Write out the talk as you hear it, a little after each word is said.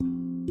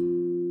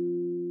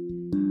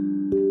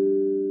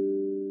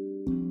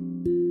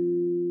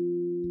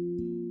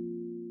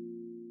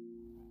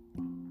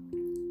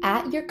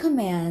At Your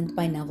Command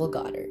by Neville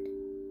Goddard.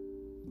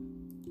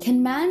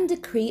 Can man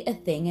decree a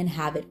thing and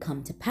have it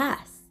come to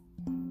pass?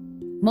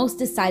 Most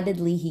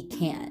decidedly he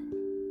can.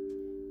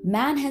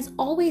 Man has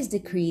always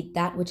decreed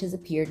that which has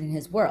appeared in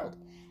his world,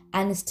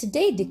 and is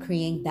today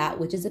decreeing that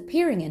which is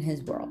appearing in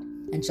his world,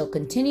 and shall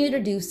continue to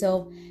do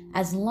so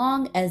as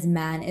long as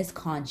man is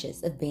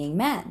conscious of being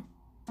man.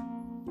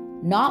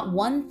 Not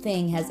one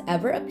thing has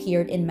ever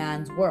appeared in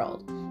man's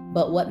world,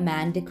 but what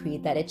man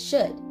decreed that it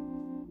should.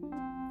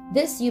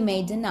 This you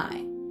may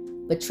deny,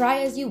 but try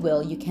as you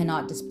will, you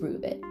cannot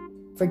disprove it,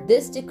 for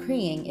this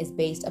decreeing is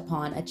based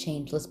upon a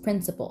changeless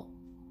principle.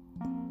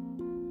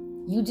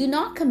 You do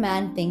not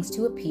command things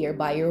to appear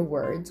by your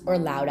words or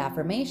loud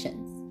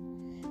affirmations.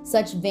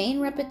 Such vain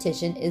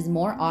repetition is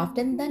more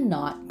often than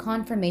not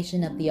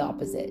confirmation of the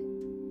opposite.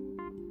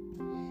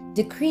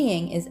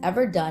 Decreeing is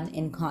ever done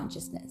in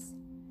consciousness.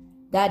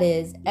 That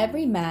is,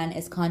 every man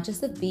is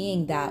conscious of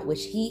being that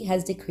which he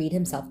has decreed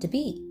himself to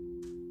be.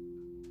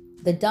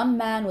 The dumb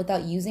man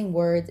without using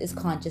words is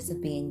conscious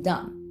of being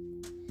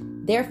dumb.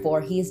 Therefore,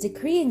 he is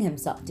decreeing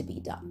himself to be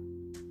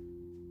dumb.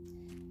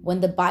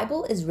 When the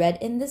Bible is read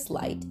in this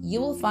light,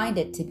 you will find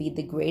it to be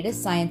the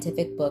greatest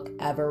scientific book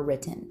ever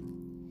written.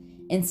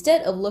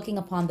 Instead of looking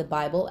upon the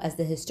Bible as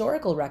the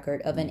historical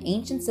record of an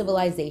ancient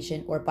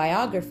civilization or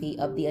biography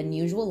of the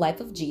unusual life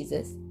of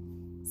Jesus,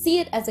 see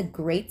it as a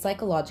great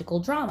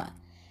psychological drama,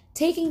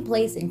 taking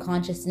place in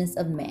consciousness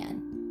of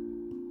man.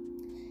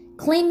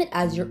 Claim it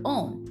as your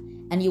own,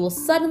 and you will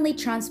suddenly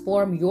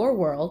transform your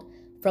world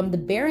from the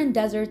barren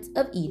deserts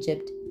of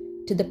Egypt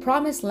to the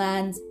promised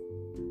lands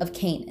of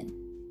Canaan.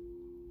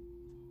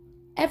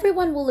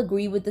 Everyone will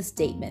agree with the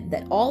statement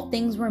that all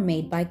things were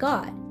made by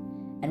God,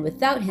 and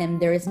without him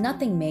there is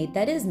nothing made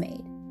that is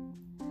made.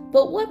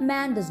 But what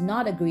man does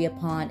not agree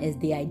upon is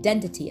the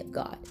identity of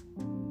God.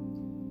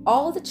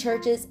 All the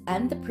churches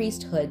and the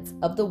priesthoods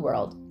of the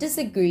world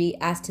disagree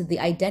as to the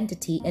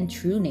identity and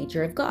true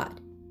nature of God.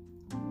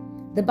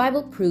 The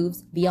Bible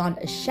proves beyond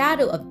a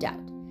shadow of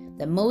doubt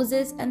that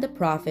Moses and the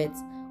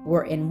prophets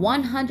were in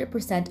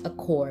 100%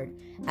 accord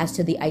as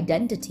to the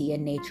identity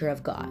and nature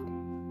of God.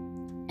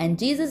 And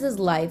Jesus'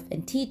 life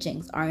and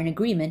teachings are in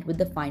agreement with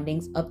the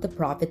findings of the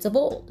prophets of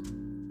old.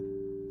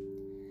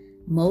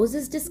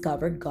 Moses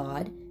discovered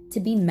God to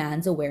be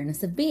man's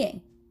awareness of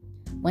being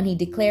when he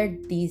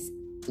declared these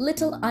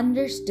little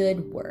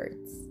understood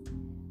words,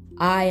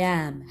 "I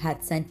am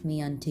hath sent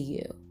me unto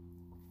you."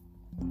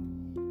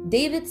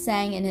 David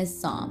sang in his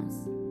Psalms,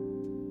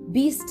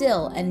 "Be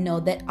still and know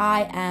that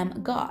I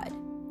am God."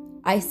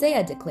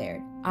 Isaiah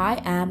declared,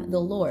 "I am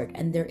the Lord,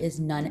 and there is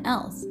none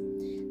else.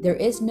 There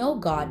is no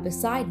God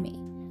beside me.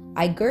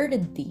 I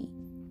girded thee,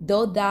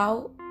 though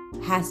thou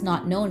hast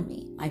not known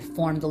me. I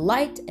form the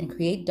light and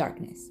create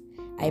darkness.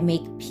 I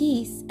make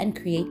peace and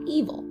create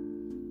evil.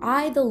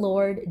 I, the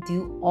Lord,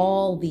 do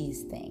all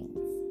these things."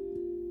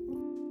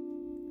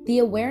 The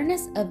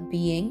awareness of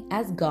being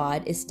as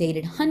God is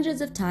stated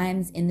hundreds of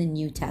times in the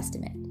New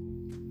Testament.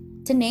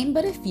 To name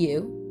but a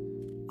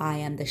few, I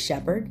am the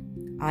shepherd,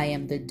 I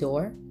am the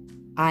door,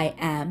 I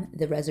am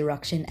the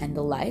resurrection and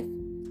the life,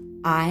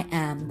 I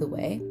am the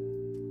way,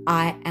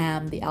 I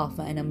am the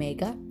Alpha and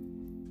Omega,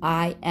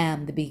 I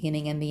am the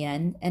beginning and the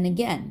end, and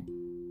again,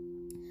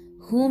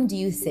 whom do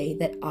you say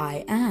that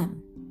I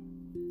am?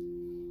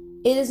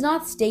 It is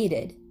not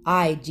stated,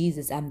 I,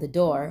 Jesus, am the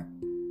door,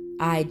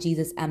 I,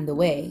 Jesus, am the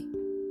way,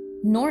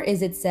 nor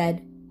is it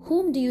said,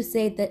 whom do you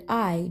say that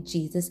I,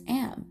 Jesus,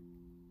 am?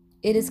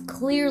 It is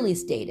clearly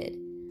stated,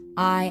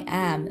 I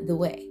am the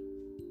way.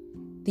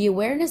 The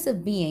awareness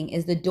of being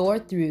is the door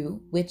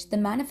through which the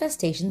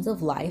manifestations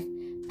of life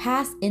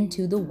pass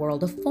into the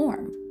world of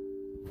form.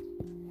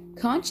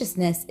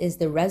 Consciousness is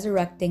the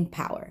resurrecting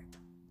power,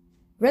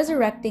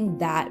 resurrecting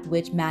that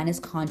which man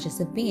is conscious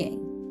of being.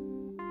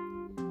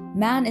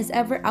 Man is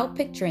ever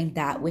outpicturing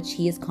that which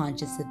he is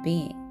conscious of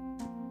being.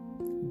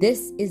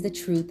 This is the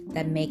truth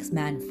that makes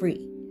man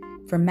free,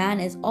 for man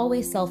is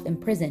always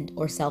self-imprisoned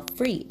or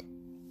self-freed.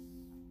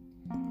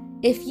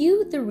 If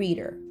you, the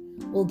reader,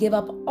 will give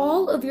up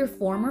all of your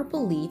former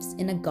beliefs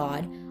in a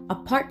God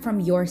apart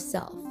from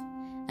yourself,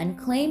 and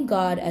claim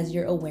God as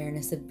your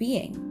awareness of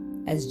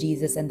being, as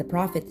Jesus and the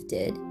prophets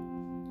did,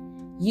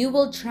 you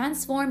will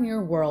transform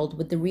your world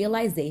with the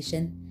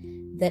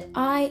realization that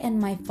I and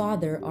my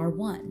Father are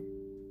one.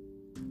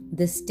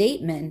 The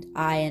statement,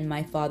 I and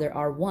my Father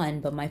are one,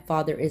 but my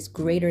Father is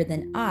greater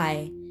than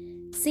I,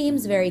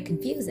 seems very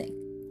confusing.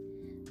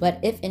 But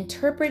if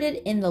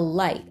interpreted in the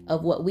light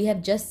of what we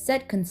have just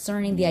said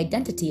concerning the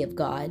identity of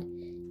God,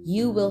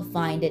 you will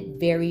find it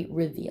very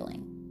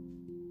revealing.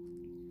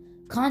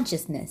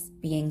 Consciousness,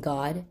 being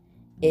God,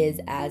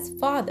 is as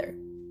Father.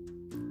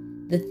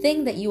 The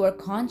thing that you are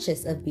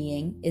conscious of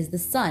being is the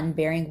Son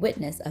bearing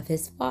witness of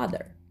his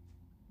Father.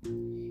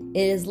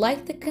 It is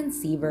like the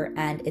conceiver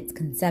and its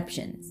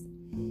conceptions.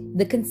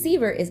 The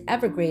conceiver is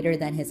ever greater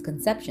than his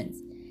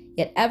conceptions,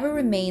 yet ever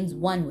remains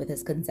one with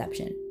his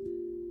conception.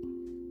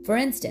 For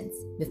instance,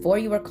 before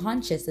you are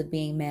conscious of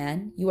being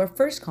man, you are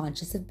first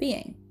conscious of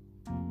being.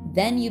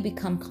 Then you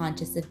become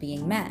conscious of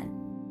being man.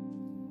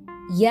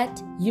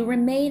 Yet you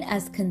remain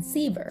as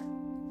conceiver,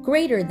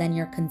 greater than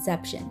your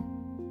conception,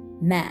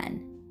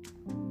 man.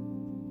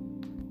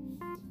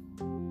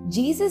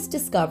 Jesus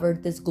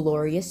discovered this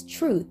glorious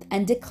truth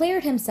and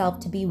declared himself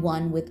to be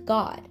one with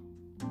God,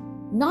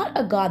 not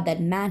a God that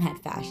man had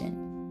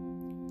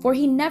fashioned, for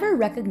he never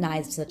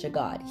recognized such a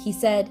God. He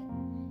said,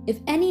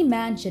 "If any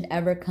man should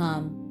ever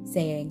come,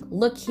 saying,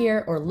 'Look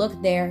here,' or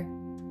 'Look there,'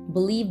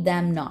 believe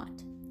them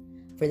not,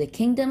 for the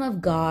kingdom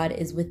of God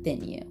is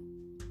within you.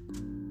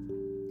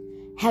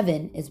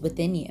 Heaven is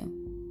within you."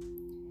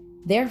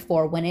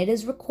 Therefore, when it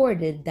is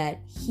recorded that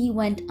he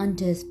went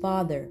unto his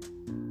Father,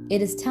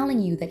 it is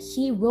telling you that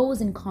he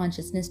rose in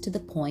consciousness to the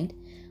point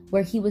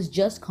where he was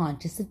just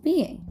conscious of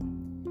being,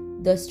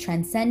 thus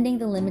transcending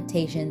the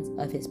limitations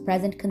of his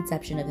present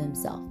conception of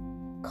himself,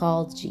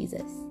 called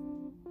Jesus.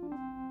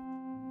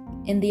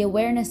 In the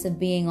awareness of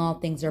being all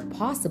things are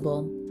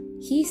possible,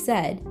 he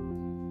said,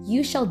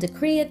 "You shall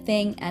decree a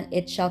thing and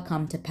it shall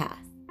come to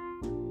pass."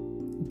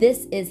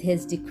 This is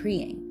his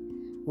decreeing,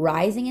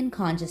 rising in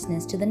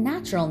consciousness to the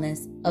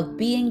naturalness of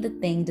being the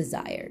thing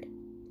desired.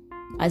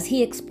 As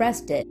he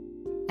expressed it,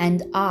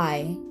 "And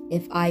I,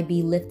 if I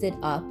be lifted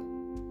up,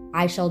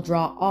 I shall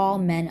draw all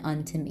men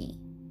unto me."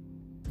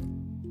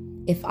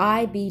 If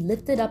I be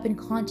lifted up in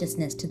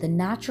consciousness to the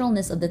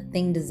naturalness of the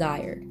thing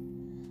desired,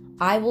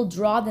 I will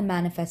draw the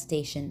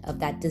manifestation of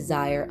that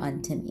desire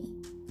unto me.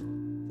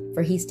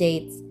 For he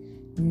states,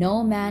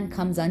 "No man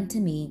comes unto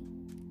me,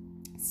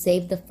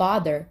 save the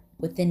Father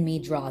within me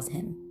draws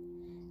him.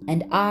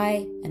 And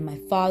I and my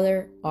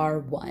Father are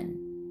one."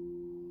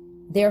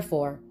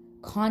 Therefore,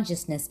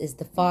 consciousness is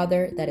the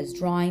Father that is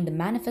drawing the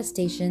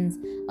manifestations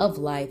of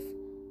life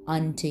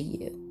unto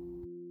you.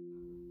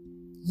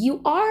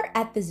 You are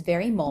at this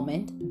very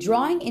moment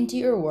drawing into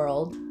your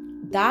world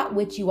that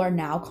which you are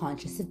now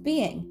conscious of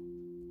being.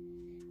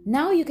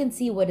 Now you can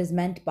see what is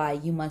meant by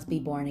 "you must be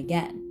born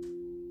again."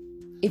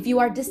 If you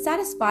are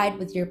dissatisfied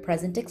with your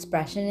present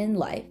expression in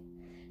life,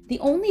 the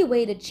only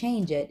way to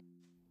change it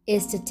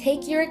is to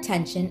take your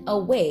attention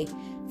away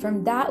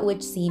from that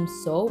which seems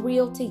so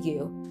real to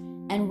you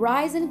and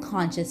rise in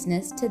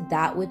consciousness to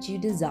that which you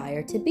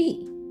desire to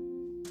be.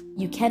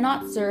 You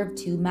cannot serve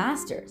two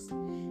masters.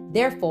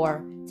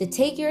 Therefore, to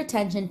take your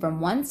attention from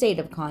one state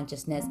of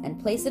consciousness and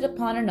place it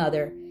upon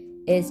another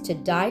is to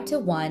die to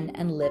one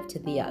and live to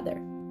the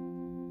other.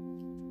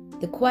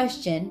 The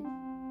question,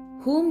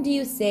 "Whom do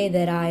you say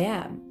that I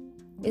am?"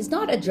 is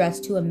not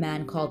addressed to a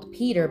man called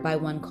Peter by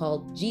one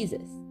called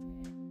Jesus.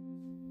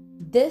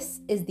 This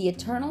is the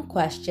eternal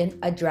question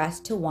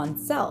addressed to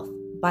oneself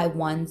by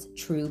one's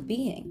true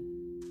being.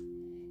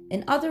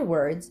 In other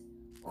words,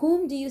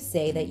 whom do you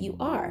say that you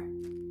are?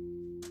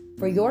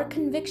 For your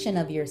conviction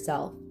of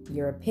yourself,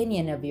 your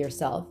opinion of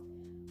yourself,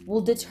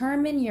 will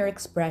determine your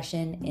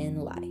expression in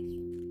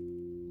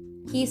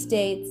life. He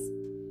states,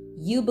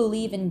 "You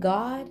believe in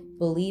God,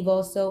 believe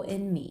also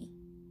in me."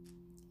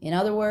 In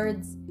other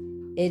words,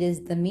 it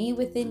is the me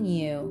within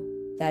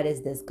you that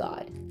is this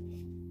God.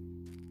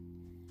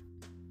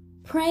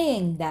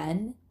 Praying,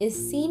 then, is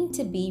seen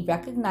to be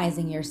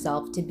recognizing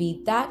yourself to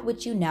be that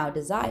which you now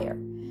desire,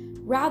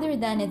 rather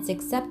than its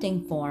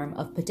accepting form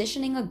of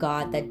petitioning a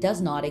God that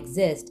does not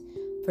exist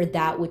for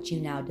that which you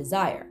now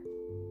desire.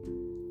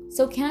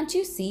 So can't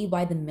you see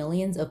why the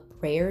millions of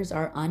prayers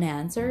are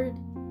unanswered?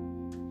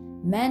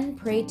 Men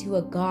pray to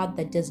a God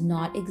that does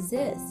not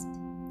exist.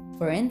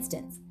 For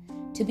instance,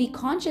 to be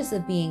conscious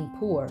of being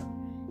poor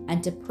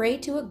and to pray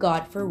to a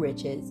God for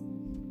riches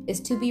is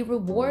to be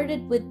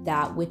rewarded with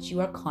that which you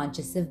are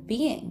conscious of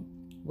being,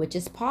 which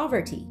is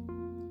poverty.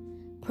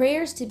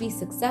 Prayers to be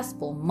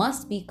successful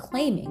must be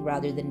claiming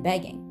rather than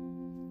begging.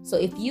 So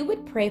if you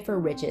would pray for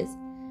riches,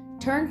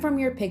 turn from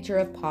your picture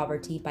of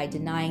poverty by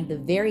denying the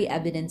very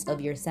evidence of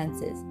your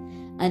senses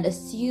and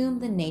assume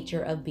the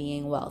nature of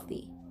being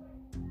wealthy.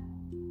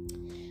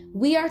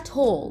 We are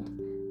told,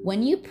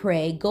 when you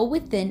pray, go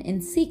within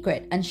in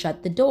secret and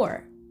shut the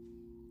door.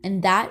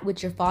 And that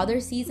which your Father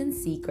sees in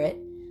secret,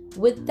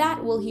 with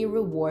that will he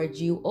reward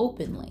you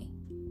openly.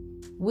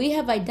 We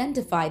have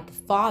identified the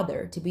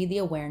Father to be the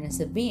awareness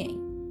of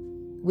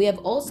being. We have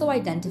also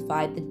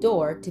identified the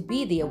door to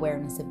be the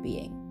awareness of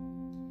being.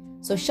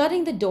 So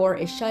shutting the door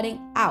is shutting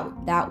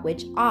out that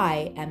which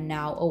I am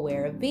now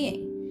aware of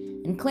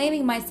being, and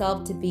claiming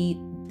myself to be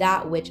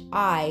that which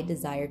I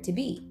desire to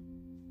be.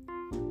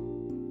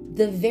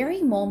 The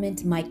very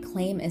moment my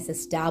claim is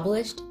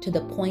established to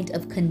the point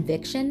of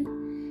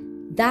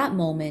conviction, that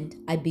moment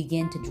I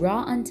begin to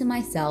draw unto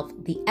myself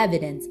the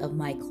evidence of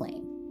my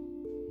claim.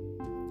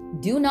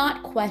 Do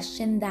not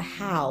question the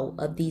how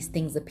of these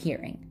things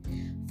appearing,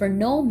 for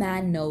no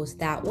man knows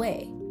that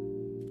way.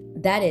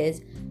 That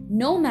is,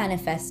 no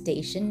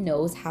manifestation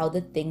knows how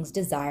the things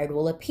desired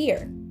will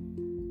appear.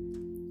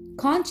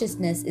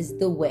 Consciousness is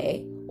the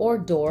way or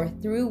door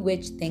through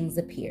which things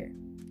appear.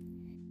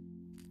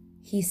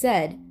 He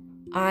said,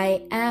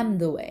 "I am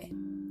the way."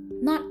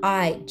 Not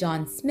I,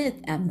 John Smith,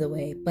 am the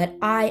way, but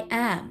I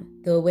am,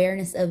 the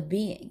awareness of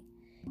being,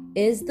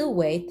 is the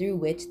way through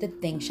which the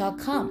thing shall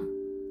come.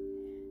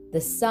 The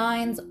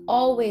signs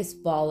always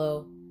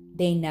follow,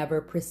 they never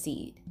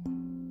proceed.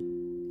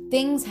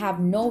 Things have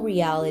no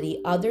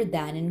reality other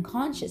than in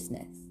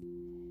consciousness.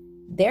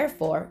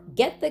 Therefore,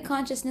 get the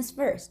consciousness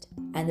first,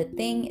 and the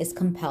thing is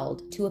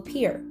compelled to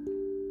appear.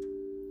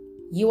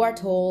 You are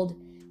told,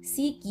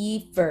 "Seek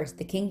ye first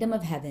the kingdom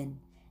of heaven,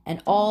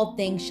 and all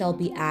things shall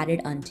be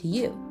added unto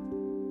you."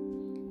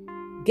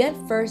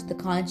 Get first the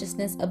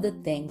consciousness of the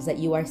things that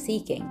you are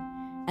seeking,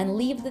 and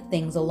leave the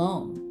things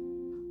alone.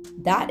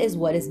 That is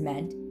what is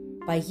meant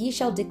by "Ye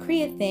shall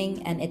decree a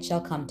thing, and it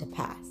shall come to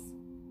pass."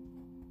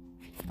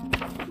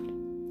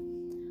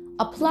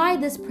 Apply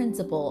this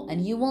principle,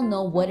 and you will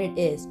know what it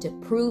is to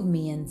prove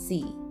me and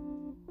see.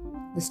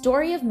 The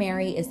story of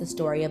Mary is the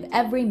story of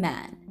every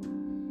man.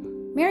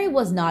 Mary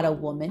was not a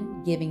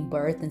woman giving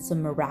birth in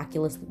some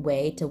miraculous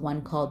way to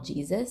one called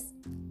Jesus.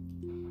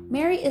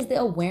 Mary is the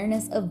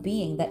awareness of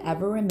being that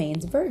ever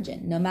remains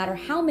virgin, no matter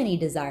how many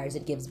desires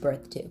it gives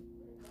birth to.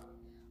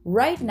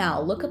 Right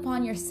now, look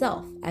upon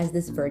yourself as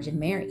this Virgin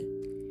Mary,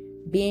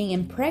 being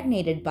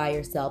impregnated by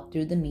yourself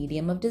through the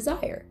medium of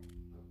desire,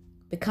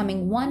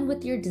 becoming one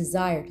with your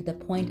desire to the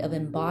point of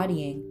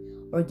embodying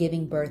or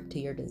giving birth to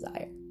your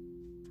desire.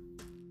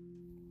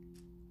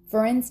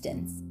 For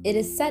instance, it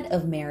is said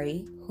of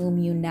Mary, whom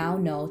you now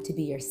know to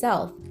be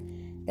yourself,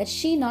 that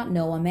she not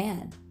know a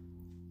man,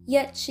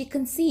 yet she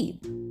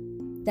conceived.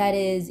 That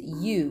is,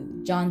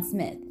 you, John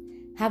Smith,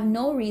 have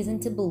no reason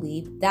to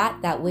believe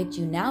that which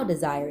you now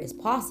desire is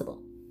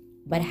possible.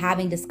 But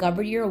having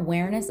discovered your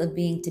awareness of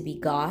being to be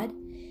God,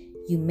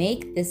 you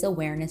make this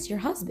awareness your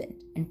husband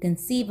and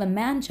conceive a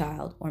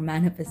man-child or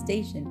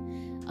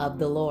manifestation of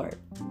the Lord.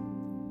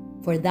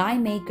 For thy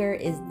Maker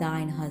is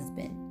thine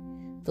husband.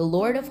 The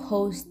Lord of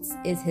hosts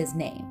is his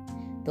name.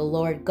 The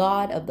Lord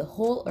God of the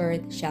whole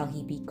earth shall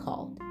he be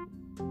called.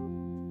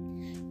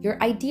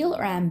 Your ideal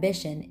or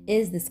ambition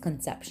is this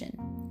conception.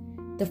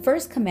 The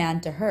first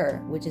command to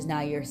her, which is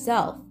now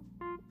yourself,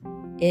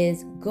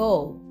 is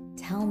go,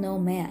 tell no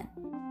man.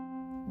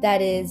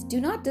 That is, do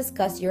not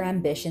discuss your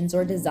ambitions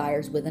or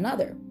desires with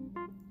another,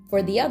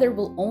 for the other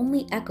will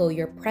only echo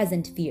your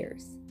present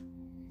fears.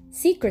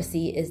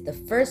 Secrecy is the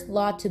first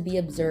law to be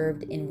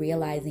observed in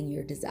realizing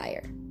your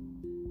desire.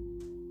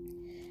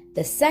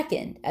 The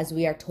second, as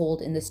we are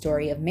told in the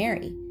story of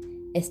Mary,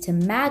 is to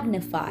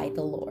magnify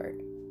the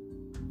Lord.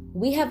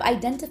 We have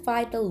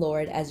identified the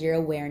Lord as your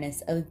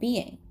awareness of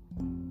being.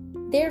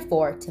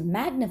 Therefore, to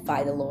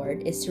magnify the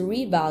Lord is to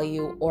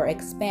revalue or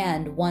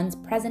expand one's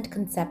present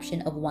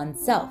conception of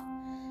oneself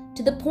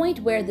to the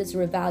point where this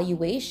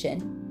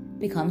revaluation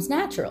becomes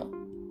natural.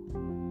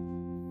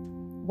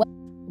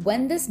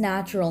 When this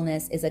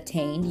naturalness is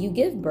attained, you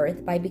give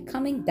birth by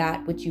becoming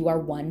that which you are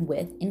one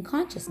with in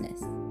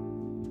consciousness.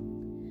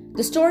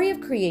 The story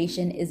of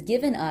creation is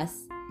given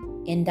us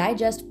in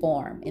digest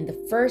form in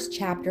the first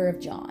chapter of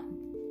John.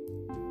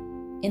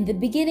 In the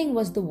beginning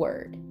was the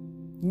Word.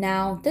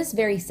 Now, this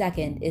very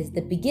second is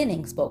the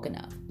beginning spoken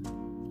of.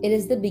 It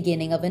is the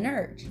beginning of an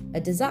urge, a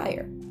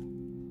desire.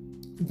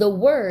 The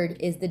Word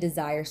is the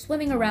desire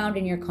swimming around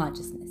in your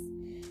consciousness,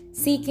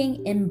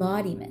 seeking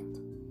embodiment.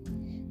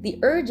 The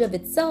urge of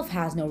itself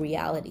has no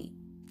reality,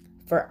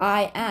 for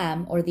I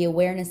am, or the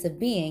awareness of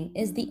being,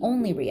 is the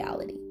only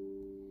reality.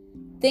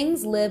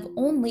 Things live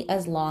only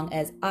as long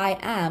as I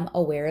am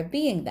aware of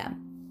being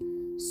them.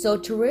 So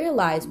to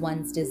realize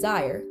one's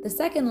desire, the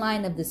second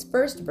line of this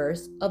first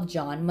verse of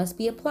John must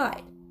be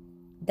applied.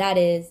 That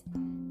is,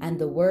 and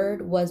the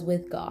Word was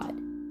with God.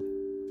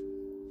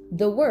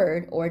 The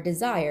word, or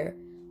desire,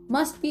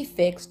 must be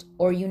fixed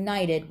or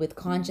united with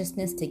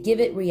consciousness to give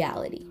it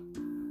reality.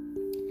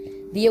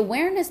 The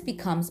awareness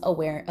becomes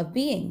aware of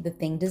being the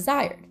thing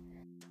desired,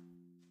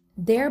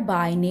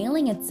 thereby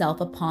nailing itself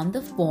upon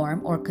the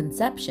form or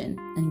conception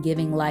and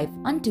giving life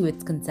unto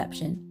its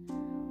conception,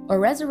 or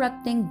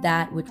resurrecting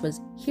that which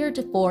was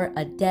heretofore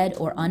a dead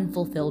or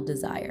unfulfilled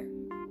desire.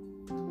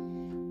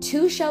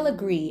 Two shall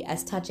agree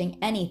as touching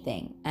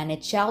anything, and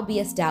it shall be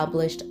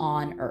established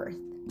on earth.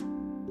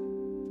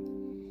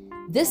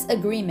 This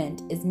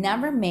agreement is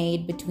never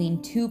made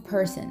between two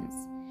persons.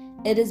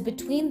 It is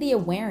between the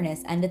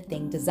awareness and the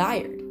thing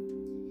desired.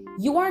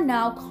 You are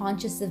now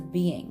conscious of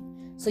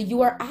being, so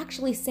you are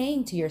actually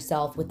saying to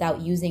yourself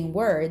without using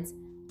words,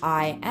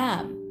 I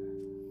am.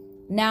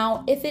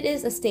 Now, if it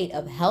is a state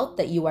of health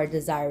that you are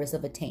desirous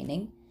of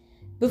attaining,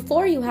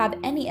 before you have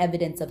any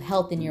evidence of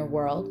health in your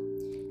world,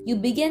 you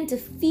begin to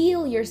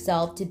feel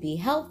yourself to be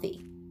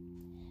healthy.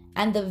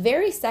 And the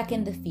very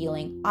second the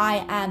feeling,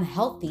 I am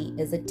healthy,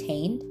 is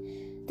attained,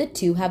 the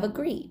two have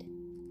agreed.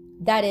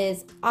 That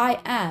is,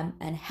 I am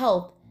and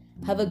health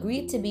have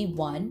agreed to be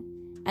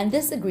one, and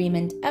this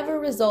agreement ever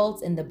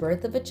results in the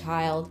birth of a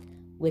child,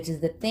 which is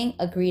the thing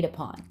agreed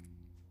upon.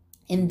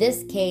 In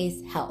this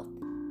case, health.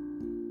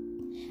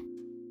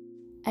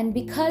 And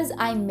because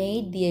I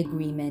made the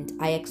agreement,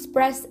 I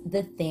express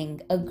the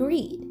thing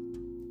agreed.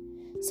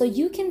 So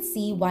you can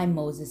see why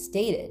Moses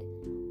stated,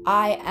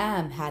 I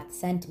am hath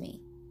sent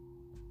me.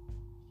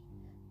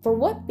 For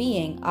what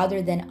being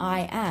other than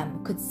I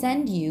am could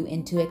send you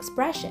into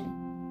expression?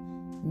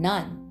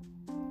 None.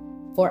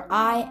 For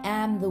I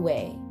am the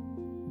way,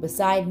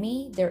 Beside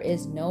me, there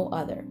is no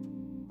other.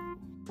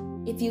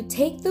 If you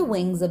take the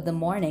wings of the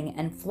morning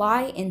and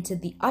fly into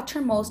the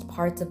uttermost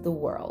parts of the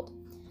world,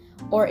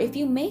 or if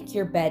you make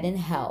your bed in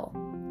hell,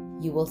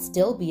 you will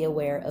still be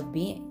aware of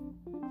being.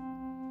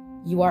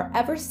 You are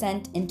ever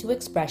sent into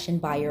expression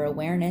by your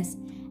awareness,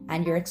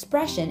 and your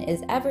expression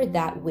is ever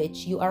that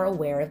which you are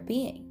aware of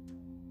being.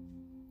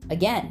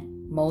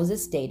 Again,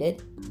 Moses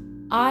stated,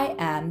 "I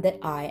am that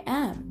I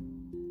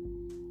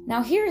am."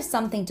 Now here is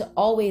something to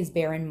always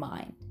bear in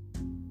mind.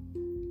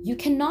 You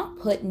cannot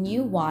put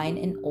new wine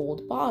in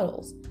old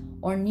bottles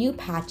or new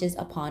patches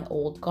upon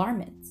old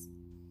garments.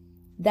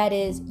 That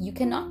is, you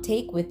cannot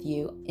take with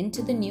you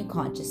into the new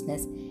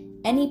consciousness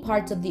any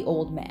parts of the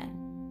old man.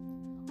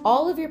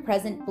 All of your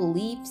present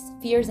beliefs,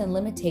 fears, and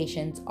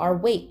limitations are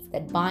weights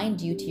that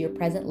bind you to your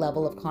present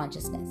level of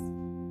consciousness.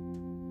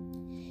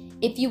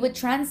 If you would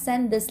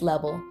transcend this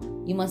level,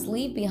 you must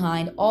leave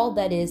behind all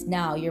that is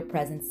now your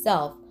present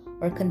self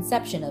or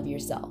conception of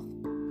yourself.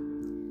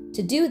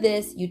 To do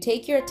this, you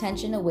take your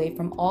attention away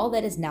from all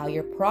that is now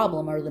your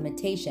problem or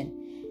limitation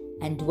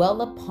and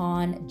dwell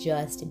upon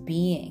just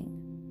being.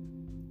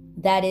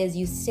 That is,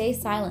 you stay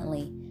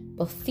silently,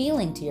 but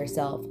feeling to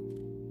yourself,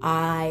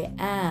 "I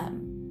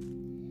am."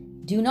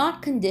 Do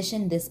not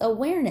condition this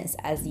awareness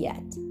as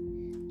yet.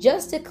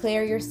 Just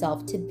declare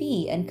yourself to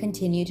be and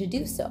continue to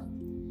do so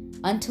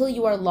until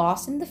you are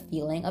lost in the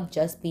feeling of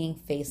just being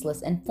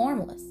faceless and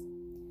formless.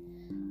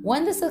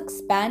 When this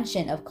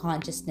expansion of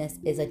consciousness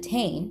is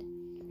attained,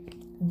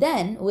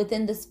 then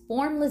within this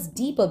formless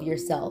deep of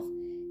yourself,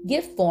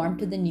 give form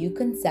to the new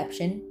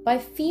conception by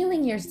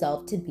feeling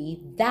yourself to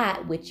be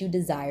that which you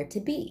desire to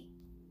be.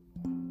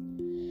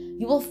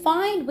 You will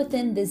find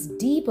within this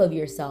deep of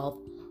yourself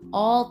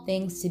all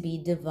things to be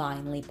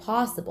divinely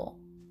possible.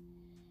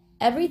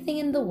 Everything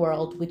in the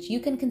world which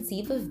you can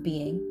conceive of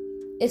being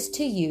is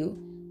to you,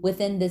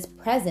 within this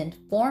present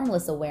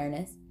formless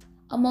awareness,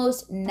 a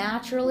most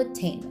natural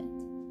attainment.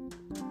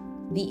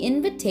 The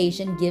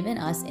invitation given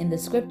us in the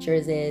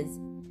scriptures is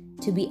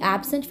to be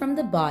absent from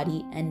the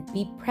body and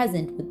be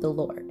present with the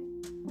Lord.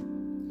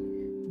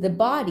 The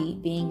body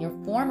being your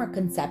former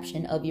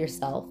conception of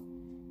yourself,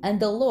 and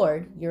the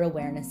Lord your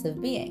awareness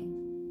of being.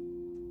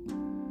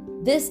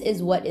 This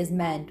is what is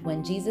meant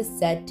when Jesus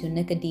said to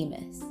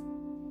Nicodemus,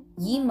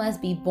 "Ye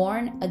must be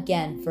born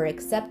again, for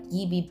except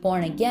ye be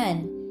born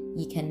again,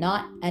 ye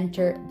cannot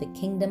enter the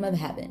kingdom of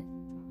heaven."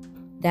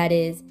 That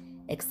is,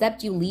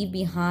 except you leave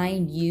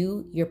behind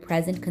you your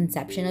present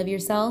conception of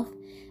yourself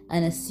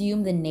and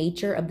assume the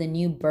nature of the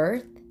new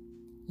birth,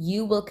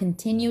 you will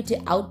continue to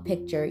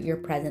outpicture your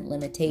present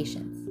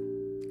limitations.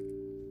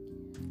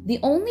 The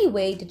only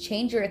way to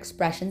change your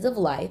expressions of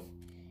life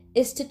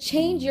is to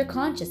change your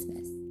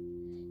consciousness.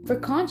 For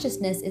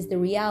consciousness is the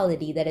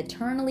reality that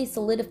eternally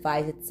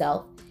solidifies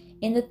itself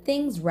in the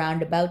things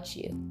round about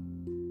you.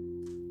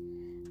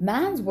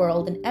 Man's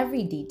world in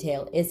every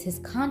detail is his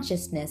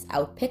consciousness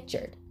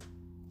outpictured.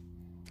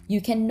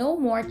 You can no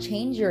more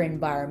change your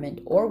environment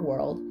or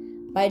world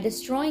by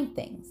destroying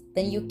things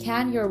than you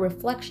can your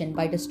reflection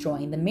by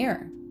destroying the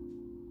mirror.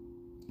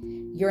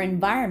 Your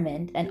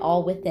environment and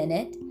all within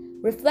it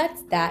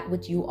reflects that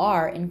which you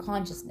are in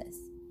consciousness.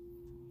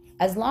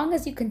 As long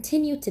as you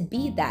continue to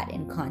be that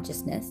in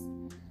consciousness,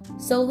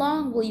 so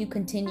long will you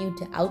continue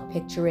to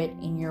outpicture it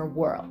in your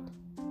world.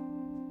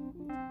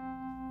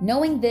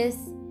 Knowing this,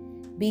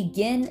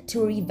 begin to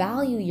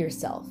revalue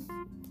yourself.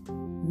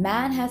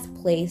 Man has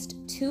placed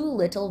too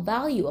little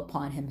value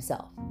upon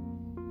himself.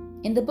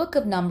 In the book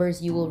of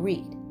Numbers you will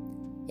read,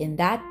 "In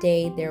that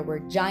day there were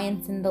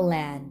giants in the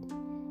land,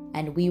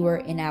 and we were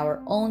in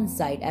our own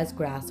sight as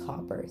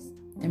grasshoppers,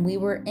 and we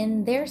were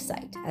in their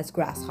sight as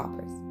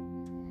grasshoppers."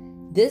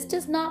 This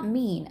does not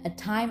mean a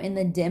time in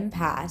the dim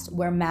past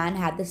where man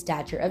had the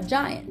stature of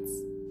giants.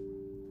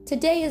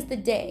 Today is the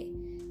day,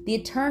 the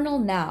eternal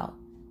now,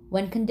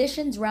 when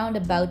conditions round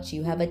about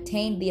you have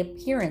attained the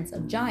appearance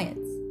of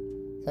giants,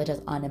 such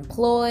as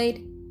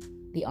unemployed,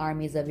 the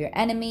armies of your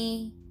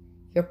enemy,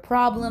 your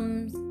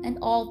problems, and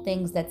all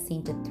things that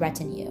seem to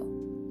threaten you.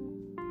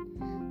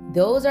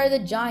 Those are the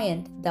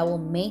giants that will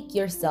make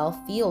yourself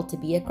feel to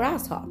be a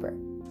grasshopper.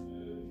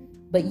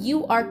 But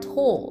you are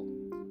told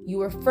you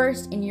were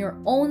first in your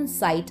own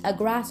sight a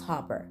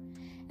grasshopper,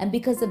 and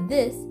because of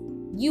this,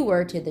 you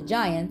were to the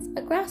giants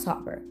a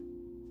grasshopper.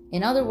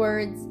 In other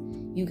words,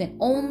 you can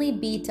only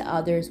be to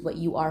others what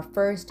you are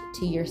first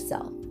to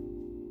yourself.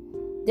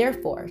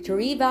 Therefore, to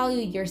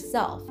revalue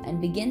yourself and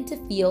begin to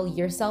feel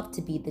yourself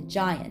to be the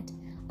giant,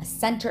 a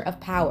center of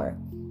power,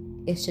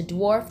 is to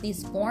dwarf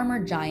these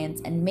former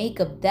giants and make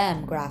of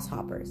them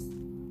grasshoppers.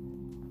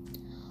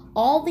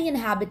 All the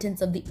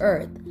inhabitants of the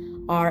earth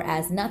are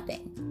as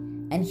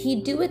nothing, and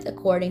he doeth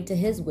according to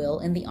his will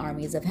in the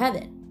armies of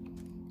heaven,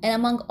 and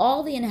among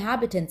all the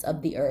inhabitants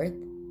of the earth,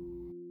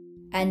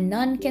 and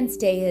none can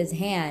stay his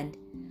hand,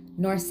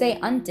 nor say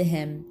unto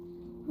him,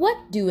 "What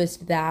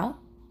doest thou?"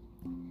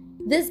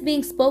 This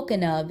being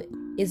spoken of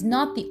is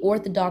not the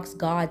orthodox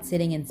God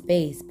sitting in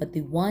space, but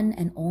the one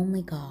and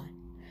only God,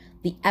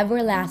 the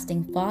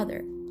everlasting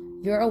Father,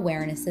 your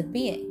awareness of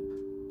being.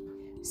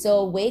 So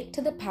awake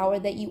to the power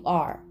that you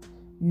are,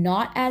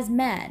 not as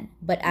man,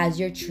 but as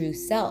your true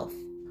self,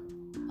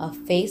 a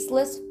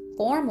faceless,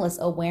 formless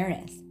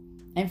awareness,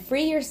 and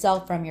free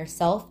yourself from your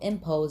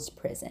self-imposed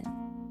prison.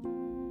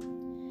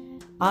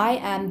 I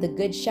am the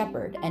good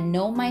shepherd and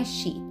know my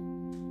sheep,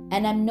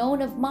 and am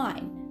known of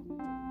mine.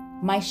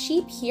 My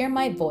sheep hear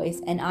my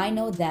voice, and I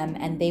know them,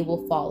 and they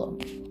will follow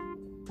me.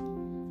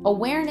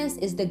 Awareness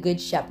is the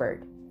good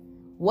shepherd.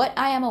 What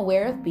I am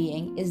aware of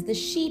being is the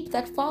sheep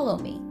that follow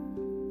me.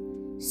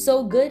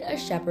 So good a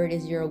shepherd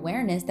is your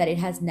awareness that it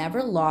has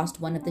never lost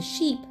one of the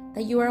sheep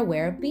that you are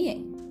aware of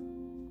being.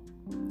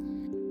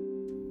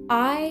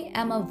 I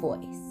am a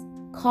voice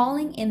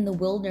calling in the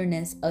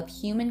wilderness of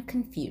human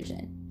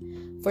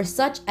confusion, for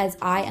such as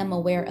I am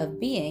aware of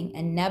being,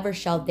 and never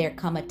shall there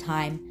come a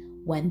time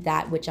when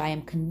that which I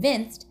am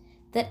convinced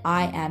that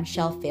I am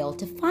shall fail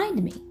to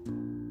find me.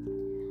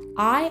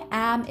 I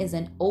am is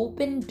an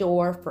open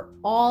door for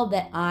all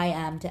that I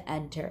am to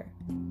enter.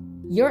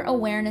 Your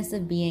awareness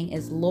of being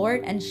is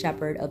Lord and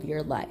Shepherd of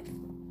your life.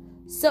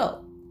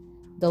 So,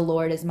 the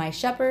Lord is my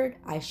shepherd,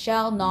 I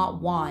shall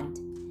not want,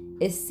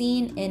 is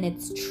seen in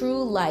its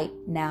true light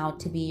now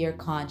to be your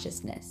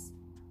consciousness.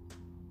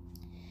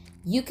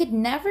 You could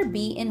never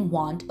be in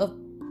want of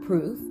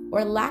proof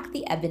or lack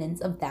the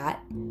evidence of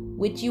that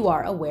which you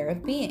are aware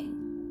of being.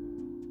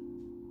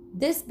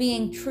 This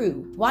being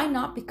true, why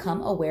not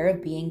become aware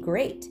of being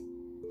great,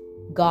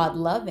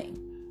 God-loving,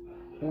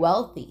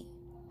 wealthy,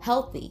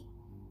 healthy,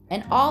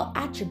 and all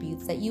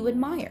attributes that you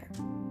admire?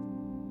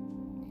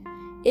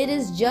 It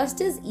is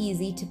just as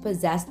easy to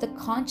possess the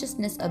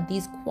consciousness of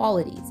these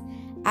qualities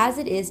as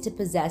it is to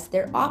possess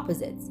their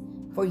opposites,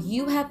 for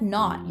you have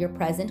not your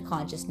present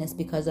consciousness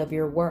because of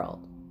your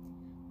world.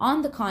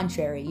 On the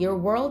contrary, your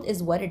world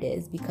is what it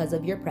is because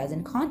of your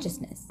present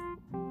consciousness.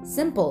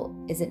 Simple,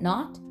 is it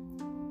not?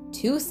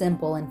 Too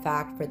simple, in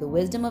fact, for the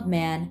wisdom of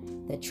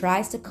man that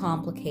tries to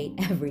complicate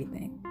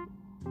everything.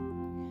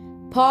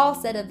 Paul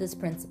said of this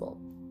principle,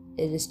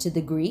 it is to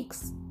the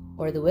Greeks,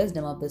 or the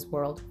wisdom of this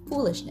world,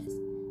 foolishness,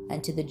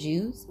 and to the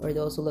Jews, or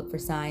those who look for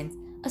signs,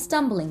 a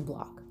stumbling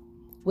block,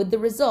 with the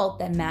result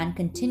that man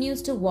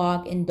continues to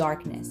walk in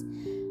darkness,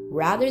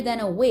 rather than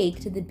awake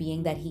to the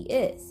being that he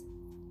is.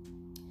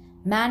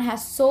 Man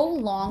has so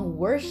long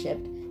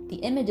worshipped the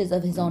images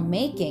of his own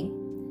making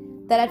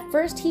that at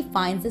first he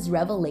finds this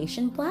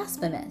revelation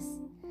blasphemous,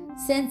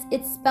 since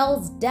it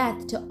spells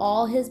death to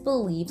all his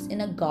beliefs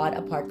in a God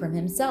apart from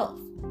himself.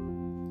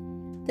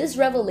 This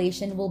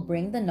revelation will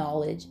bring the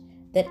knowledge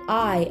that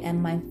I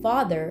and my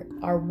Father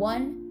are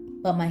one,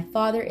 but my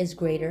Father is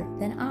greater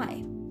than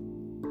I.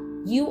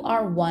 You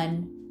are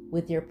one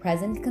with your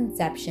present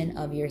conception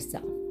of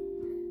yourself,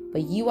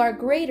 but you are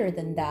greater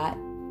than that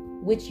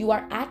which you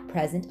are at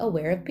present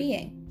aware of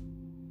being.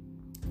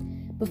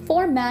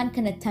 Before man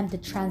can attempt to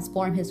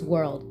transform his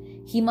world,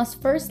 he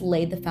must first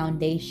lay the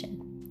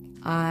foundation.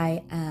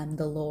 I am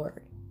the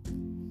Lord.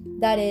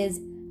 That is,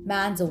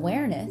 man's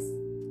awareness,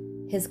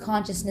 his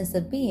consciousness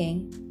of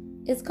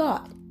being, is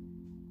God.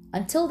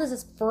 Until this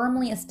is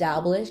firmly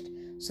established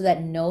so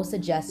that no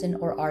suggestion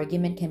or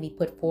argument can be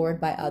put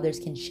forward by others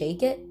can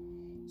shake it,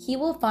 he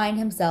will find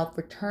himself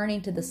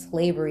returning to the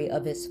slavery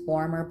of his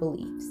former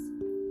beliefs.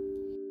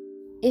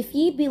 If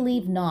ye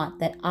believe not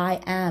that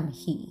I am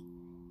he,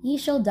 ye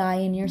shall die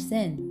in your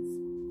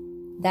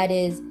sins. That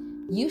is,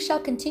 you shall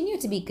continue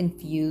to be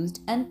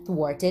confused and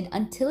thwarted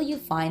until you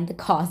find the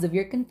cause of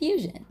your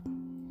confusion.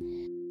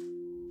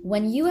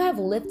 When you have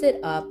lifted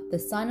up the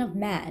Son of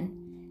Man,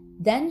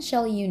 then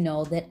shall you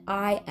know that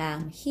I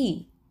am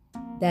he.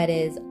 That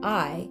is,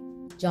 I,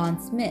 John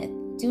Smith,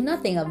 do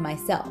nothing of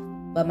myself,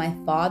 but my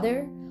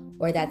Father,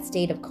 or that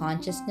state of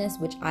consciousness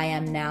which I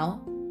am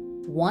now,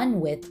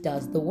 one with,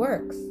 does the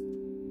works.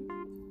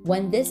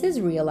 When this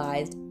is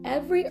realized,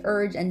 every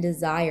urge and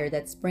desire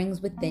that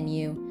springs within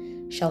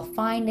you shall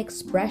find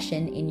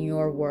expression in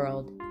your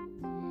world.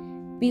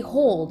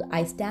 Behold,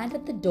 I stand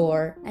at the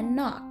door and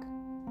knock.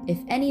 If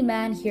any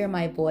man hear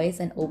my voice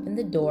and open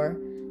the door,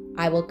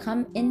 I will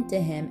come into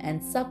him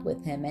and sup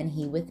with him, and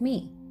he with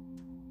me.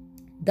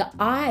 The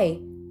I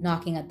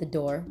knocking at the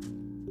door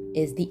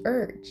is the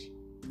urge.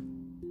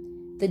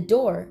 The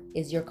door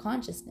is your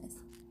consciousness.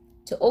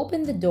 To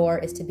open the door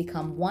is to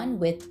become one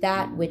with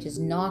that which is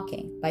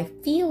knocking by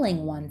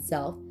feeling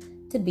oneself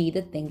to be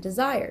the thing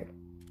desired.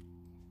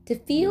 To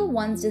feel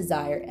one's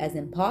desire as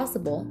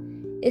impossible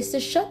is to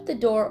shut the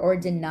door or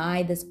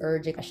deny this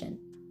urge expression.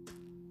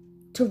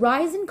 To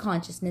rise in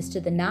consciousness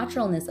to the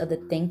naturalness of the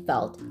thing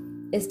felt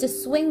is to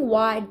swing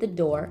wide the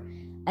door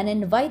and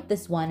invite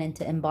this one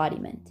into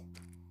embodiment.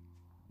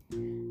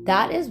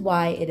 That is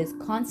why it is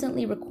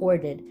constantly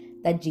recorded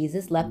that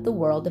Jesus left the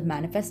world of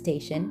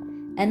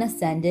manifestation and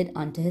ascended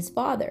unto his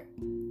Father.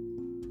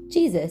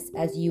 Jesus,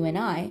 as you and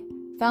I,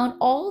 found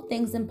all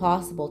things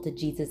impossible to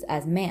Jesus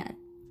as man.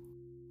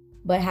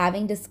 But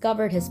having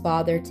discovered his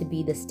Father to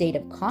be the state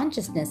of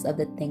consciousness of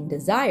the thing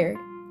desired,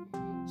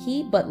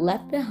 he but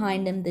left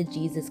behind him the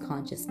Jesus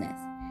consciousness,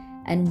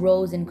 and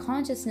rose in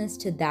consciousness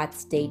to that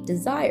state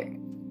desired,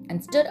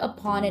 and stood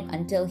upon it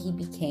until he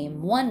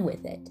became one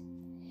with it.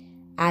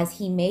 As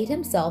he made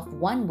himself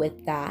one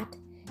with that,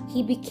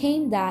 he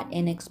became that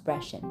in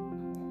expression.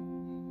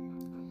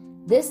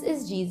 This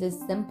is Jesus'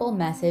 simple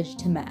message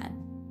to man.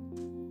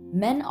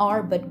 Men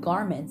are but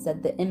garments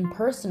that the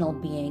impersonal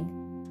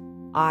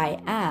being, I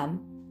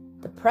am,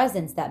 the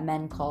presence that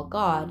men call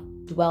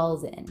God,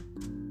 dwells in.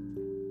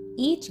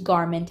 Each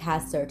garment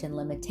has certain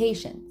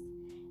limitations.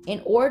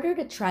 In order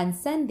to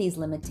transcend these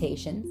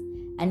limitations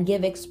and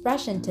give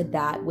expression to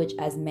that which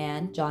as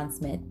man, John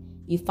Smith,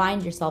 you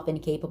find yourself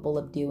incapable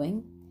of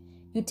doing,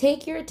 you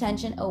take your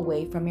attention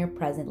away from your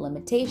present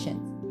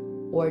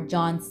limitations, or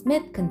John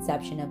Smith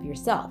conception of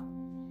yourself,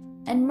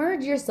 and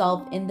merge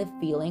yourself in the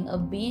feeling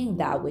of being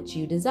that which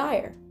you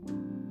desire.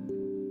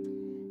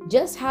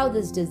 Just how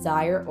this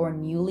desire or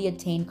newly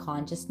attained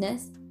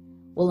consciousness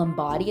will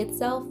embody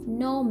itself,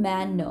 no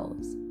man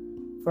knows.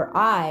 For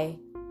I,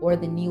 or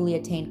the newly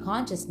attained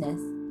consciousness,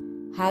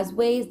 has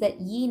ways that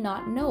ye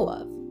not know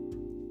of.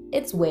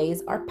 Its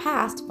ways are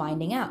past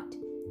finding out.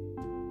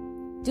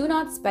 Do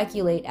not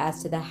speculate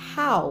as to the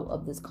how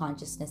of this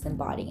consciousness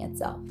embodying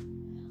itself,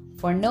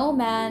 for no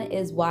man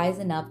is wise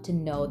enough to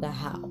know the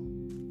how.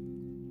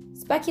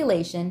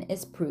 Speculation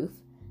is proof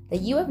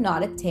that you have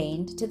not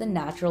attained to the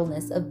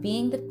naturalness of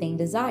being the thing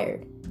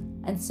desired,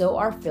 and so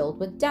are filled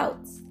with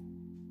doubts.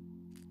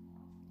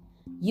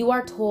 You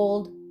are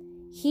told,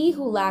 he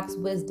who lacks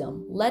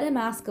wisdom, let him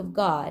ask of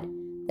God,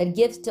 that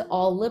gives to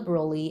all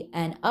liberally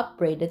and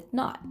upbraideth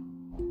not,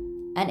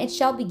 and it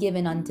shall be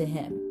given unto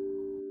him.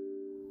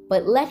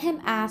 But let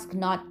him ask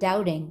not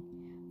doubting,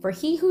 for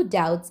he who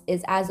doubts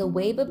is as a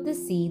wave of the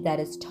sea that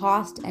is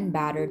tossed and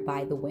battered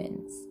by the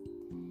winds.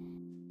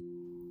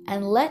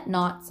 And let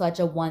not such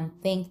a one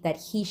think that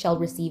he shall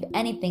receive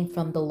anything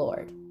from the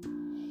Lord.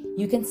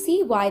 You can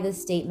see why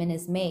this statement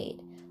is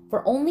made,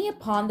 for only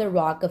upon the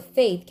rock of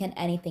faith can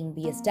anything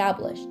be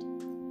established.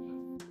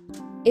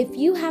 If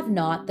you have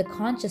not the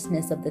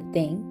consciousness of the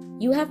thing,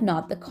 you have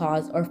not the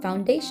cause or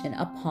foundation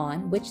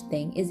upon which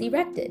thing is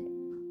erected.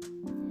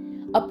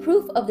 A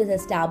proof of this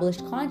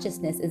established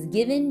consciousness is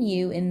given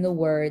you in the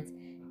words,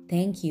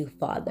 "Thank you,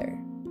 Father."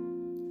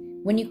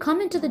 When you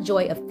come into the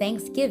joy of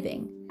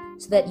thanksgiving,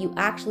 so that you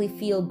actually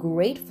feel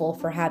grateful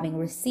for having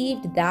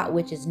received that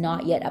which is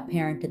not yet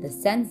apparent to the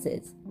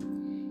senses,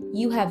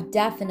 you have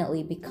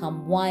definitely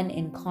become one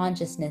in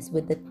consciousness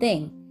with the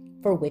thing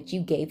for which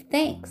you gave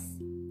thanks.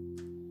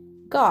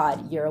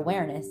 God, your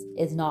awareness,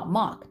 is not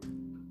mocked.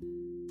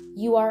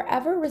 You are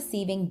ever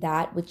receiving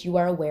that which you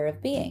are aware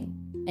of being,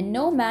 and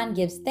no man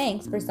gives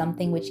thanks for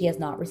something which he has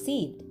not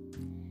received.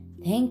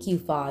 Thank you,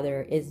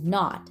 Father, is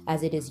not,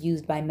 as it is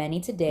used by many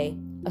today,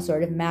 a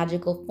sort of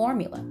magical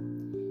formula.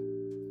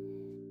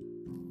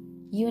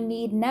 You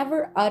need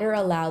never utter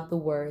aloud the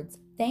words,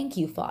 "Thank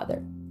you,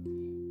 Father."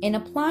 In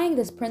applying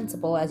this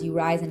principle as you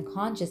rise in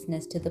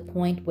consciousness to the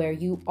point where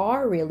you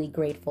are really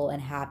grateful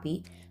and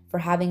happy for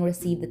having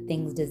received the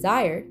things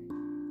desired,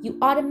 you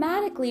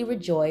automatically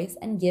rejoice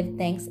and give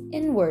thanks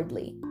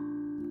inwardly.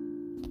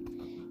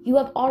 You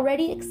have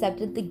already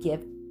accepted the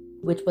gift,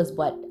 which was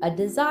but a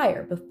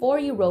desire before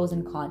you rose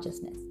in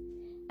consciousness,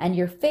 and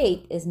your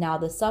faith is now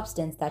the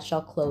substance that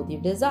shall clothe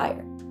your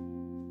desire.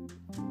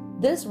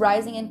 This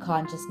rising in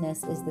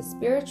consciousness is the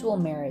spiritual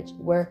marriage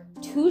where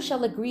two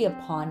shall agree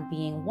upon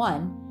being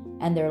one,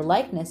 and their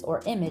likeness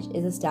or image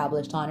is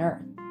established on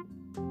earth.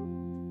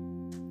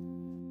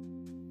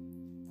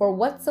 For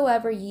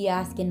whatsoever ye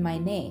ask in my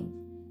name,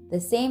 the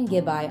same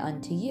give I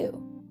unto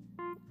you.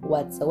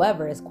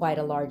 Whatsoever is quite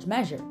a large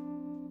measure.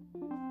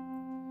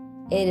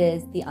 It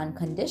is the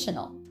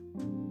unconditional.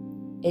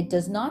 It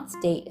does not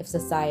state if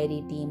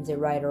society deems it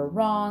right or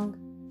wrong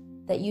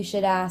that you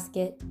should ask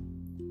it.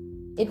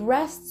 It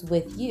rests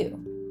with you.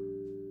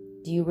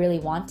 Do you really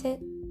want it?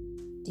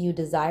 Do you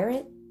desire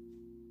it?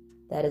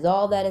 That is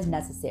all that is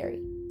necessary.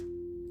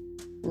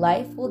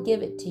 Life will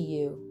give it to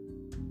you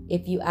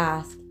if you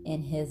ask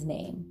in His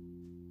name.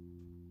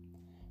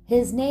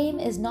 His name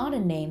is not a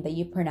name that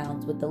you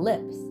pronounce with the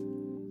lips.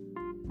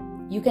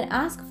 You can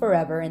ask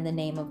forever in the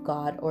name of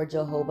God or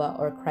Jehovah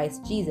or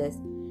Christ Jesus,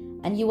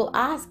 and you will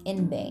ask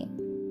in vain.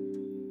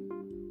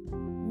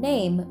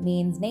 Name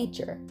means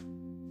nature.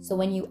 So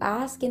when you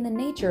ask in the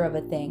nature of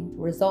a thing,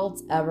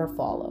 results ever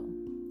follow.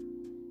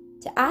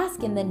 To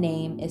ask in the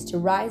name is to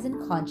rise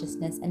in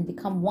consciousness and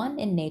become one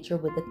in nature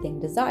with the thing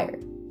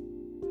desired.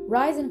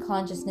 Rise in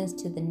consciousness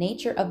to the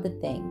nature of the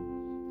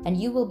thing, and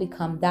you will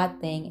become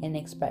that thing in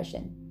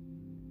expression.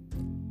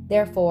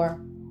 Therefore,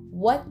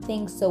 what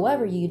things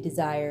soever you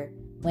desire,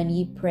 when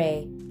ye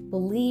pray,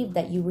 believe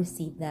that you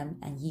receive them,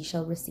 and ye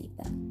shall receive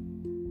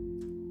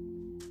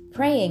them.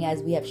 Praying,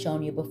 as we have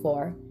shown you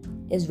before,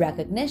 is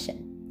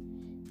recognition.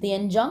 The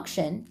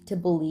injunction to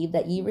believe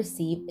that ye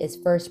receive is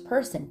first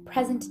person,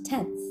 present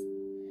tense.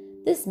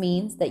 This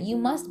means that you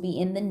must be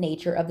in the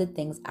nature of the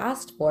things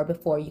asked for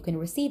before you can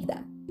receive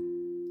them.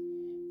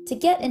 To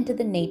get into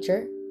the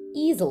nature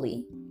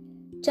easily,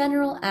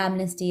 general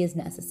amnesty is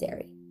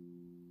necessary.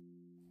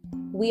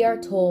 We are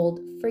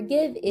told,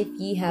 "Forgive if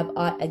ye have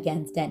aught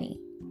against any,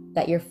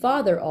 that your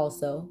Father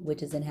also,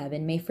 which is in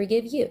heaven, may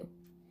forgive you.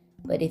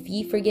 But if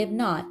ye forgive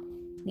not,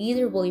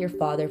 neither will your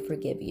Father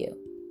forgive you.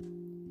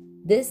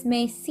 This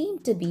may seem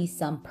to be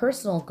some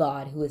personal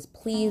God who is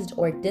pleased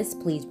or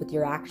displeased with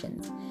your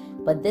actions,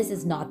 but this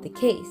is not the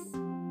case.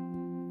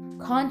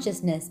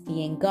 Consciousness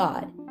being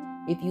God,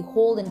 if you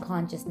hold in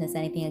consciousness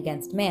anything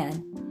against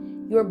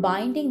man, you are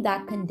binding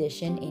that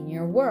condition in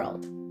your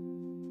world.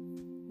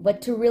 But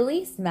to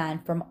release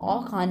man from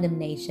all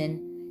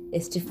condemnation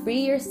is to free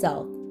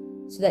yourself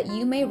so that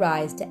you may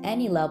rise to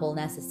any level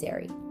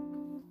necessary.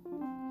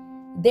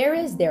 There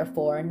is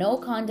therefore no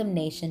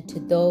condemnation to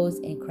those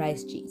in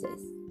Christ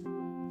Jesus.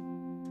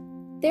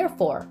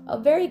 Therefore, a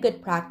very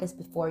good practice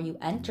before you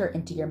enter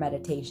into your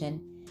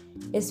meditation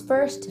is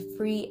first to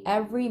free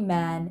every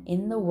man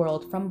in the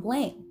world from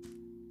blame.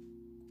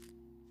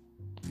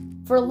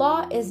 For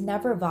law is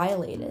never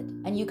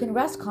violated, and you can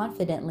rest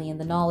confidently in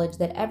the knowledge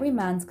that every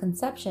man's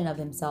conception of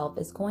himself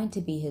is going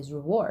to be his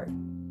reward.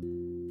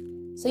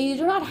 So you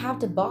do not have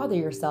to bother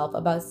yourself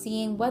about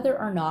seeing whether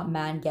or not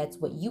man gets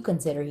what you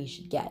consider he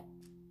should get.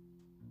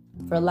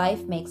 For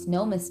life makes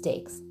no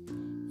mistakes,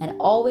 and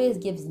always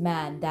gives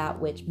man that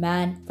which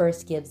man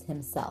first gives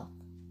himself.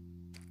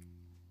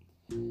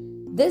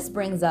 This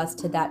brings us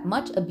to that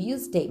much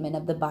abused statement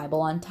of the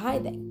Bible on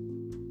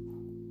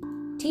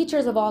tithing.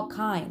 Teachers of all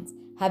kinds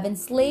have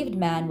enslaved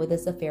man with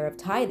this affair of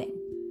tithing,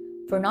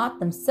 for not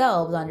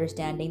themselves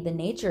understanding the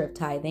nature of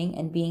tithing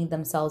and being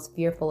themselves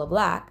fearful of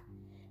lack,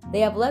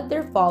 they have led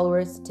their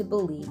followers to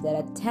believe that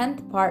a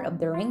 10th part of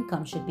their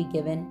income should be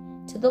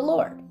given to the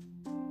Lord,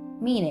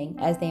 meaning,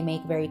 as they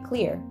make very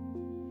clear,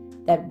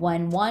 that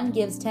when one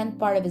gives 10th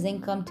part of his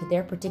income to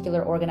their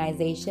particular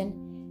organization,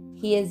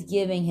 he is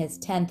giving his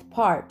 10th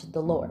part to the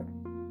Lord,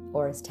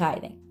 or is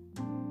tithing.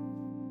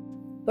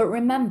 But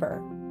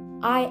remember,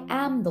 I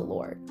am the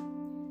Lord.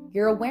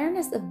 Your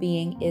awareness of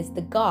being is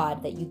the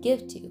God that you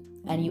give to,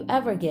 and you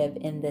ever give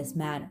in this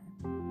manner.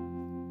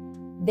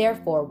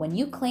 Therefore, when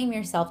you claim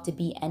yourself to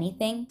be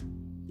anything,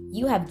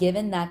 you have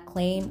given that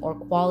claim or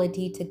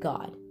quality to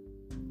God.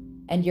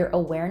 And your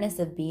awareness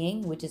of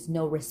being, which is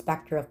no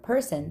respecter of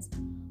persons,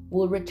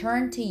 will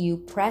return to you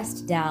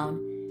pressed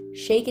down,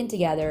 shaken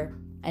together,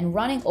 and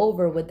running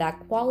over with that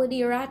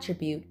quality or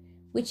attribute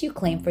which you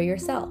claim for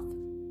yourself.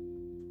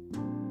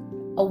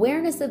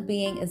 Awareness of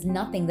being is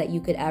nothing that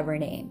you could ever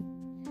name.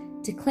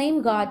 To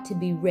claim God to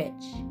be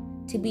rich,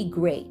 to be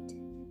great,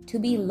 to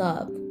be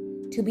loved,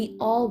 to be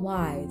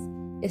all-wise,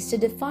 is to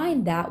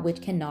define that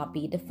which cannot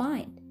be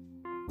defined.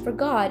 For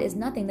God is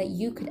nothing that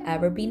you could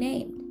ever be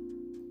named.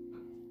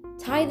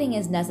 Tithing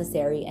is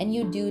necessary, and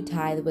you do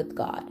tithe with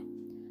God.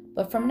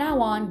 But from now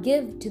on,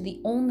 give to the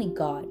only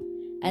God,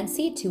 and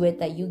see to it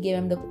that you give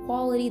him the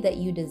quality that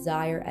you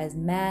desire as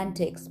man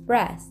to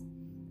express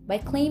by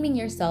claiming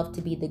yourself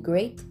to be the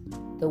great,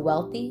 the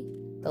wealthy,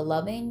 the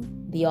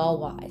loving, the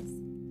all-wise.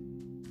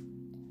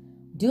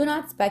 Do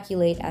not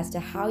speculate as to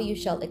how you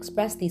shall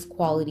express these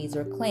qualities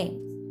or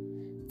claims,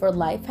 for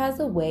life has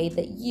a way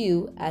that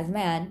you, as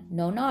man,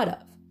 know not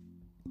of.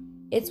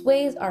 Its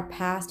ways are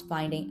past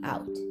finding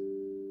out.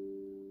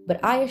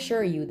 But I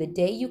assure you, the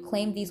day you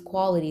claim these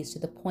qualities to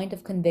the point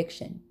of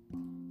conviction,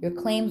 your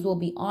claims will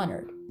be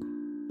honored.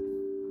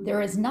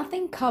 There is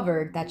nothing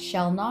covered that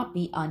shall not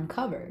be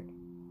uncovered.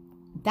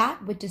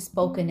 That which is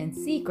spoken in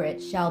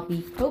secret shall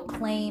be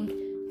proclaimed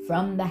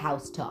from the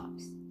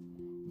housetops.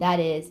 That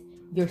is,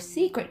 your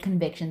secret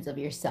convictions of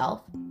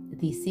yourself,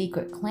 these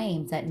secret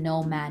claims that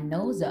no man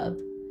knows of,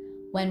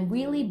 when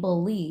really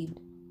believed,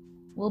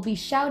 will be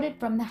shouted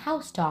from the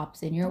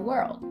housetops in your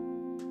world.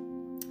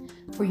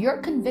 For your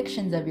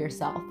convictions of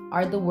yourself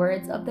are the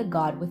words of the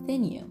God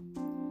within you,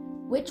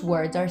 which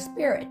words are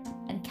spirit,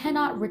 and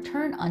cannot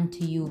return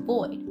unto you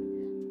void,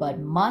 but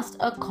must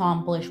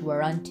accomplish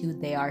whereunto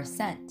they are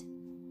sent.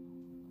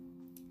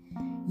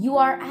 You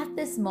are at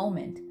this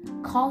moment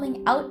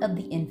calling out of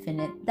the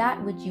infinite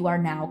that which you are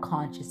now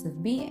conscious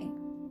of being,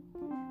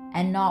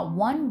 and not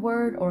one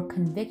word or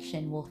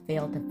conviction will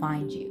fail to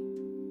find you.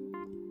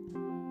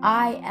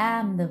 I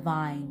am the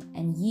vine,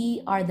 and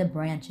ye are the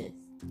branches.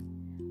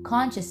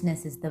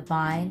 Consciousness is the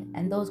vine,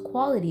 and those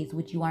qualities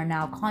which you are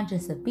now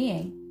conscious of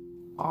being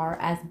are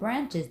as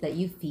branches that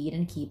you feed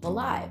and keep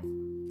alive.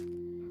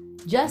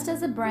 Just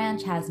as a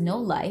branch has no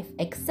life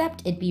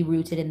except it be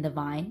rooted in the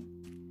vine,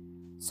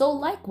 so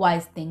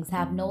likewise things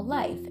have no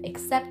life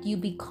except you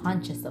be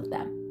conscious of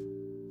them.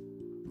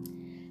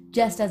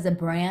 Just as a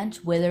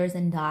branch withers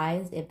and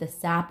dies if the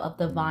sap of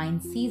the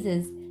vine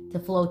ceases to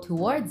flow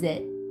towards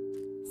it,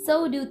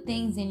 so do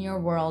things in your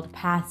world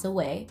pass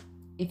away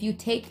if you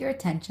take your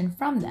attention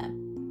from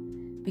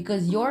them,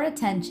 because your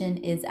attention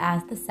is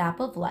as the sap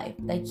of life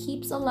that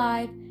keeps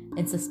alive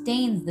and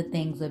sustains the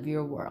things of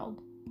your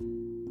world.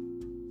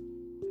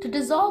 To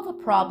dissolve a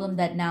problem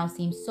that now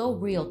seems so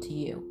real to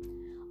you,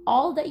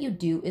 all that you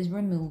do is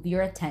remove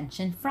your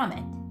attention from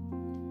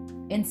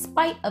it. In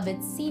spite of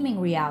its seeming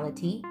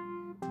reality,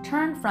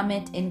 turn from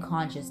it in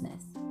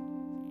consciousness.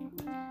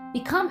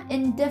 Become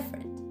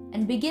indifferent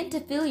and begin to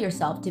feel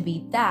yourself to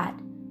be that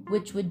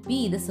which would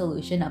be the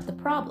solution of the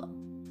problem.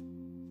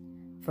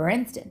 For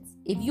instance,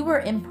 if you were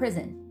in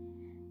prison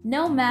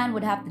No man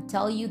would have to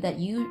tell you that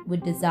you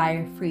would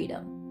desire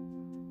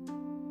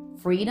freedom.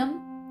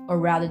 Freedom, or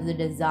rather the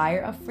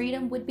desire of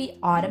freedom, would be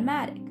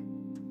automatic.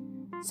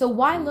 So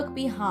why look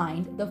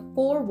behind the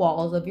four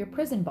walls of your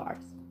prison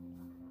bars?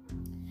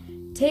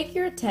 Take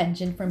your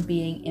attention from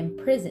being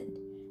imprisoned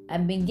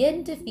and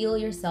begin to feel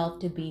yourself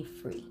to be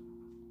free.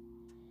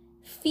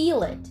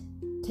 Feel it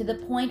to the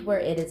point where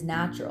it is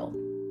natural.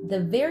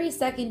 The very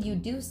second you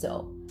do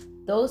so,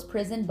 those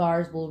prison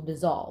bars will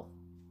dissolve.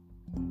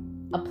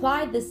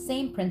 Apply this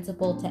same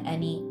principle to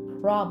any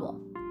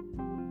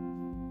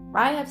problem.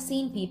 I have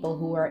seen people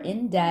who are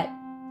in debt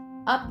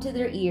up to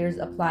their ears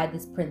apply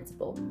this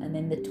principle, and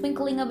in the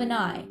twinkling of an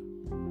eye,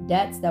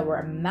 debts that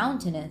were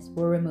mountainous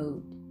were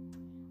removed.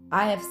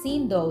 I have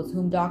seen those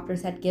whom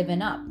doctors had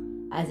given up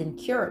as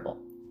incurable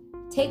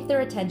take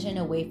their attention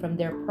away from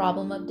their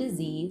problem of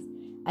disease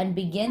and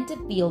begin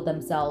to feel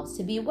themselves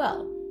to be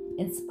well,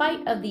 in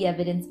spite of the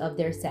evidence of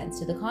their sense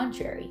to the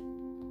contrary.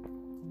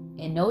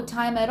 In no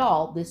time at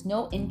all, this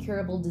no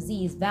incurable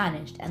disease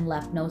vanished and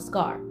left no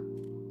scar.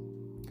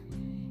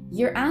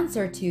 Your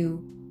answer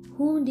to,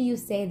 "Whom do you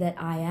say that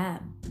I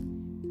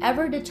am?"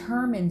 ever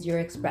determines your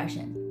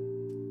expression.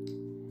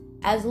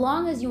 As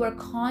long as you are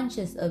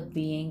conscious of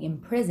being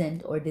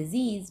imprisoned or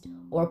diseased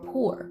or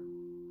poor,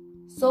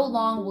 so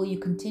long will you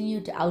continue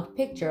to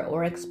outpicture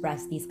or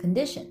express these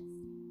conditions.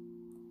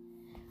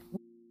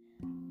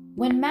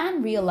 When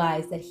man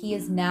realizes that he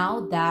is now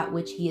that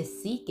which he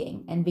is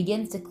seeking and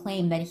begins to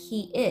claim that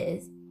he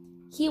is,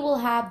 he will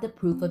have the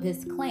proof of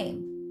his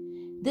claim.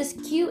 This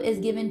cue is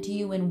given to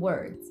you in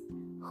words,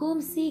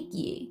 "Whom seek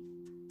ye?"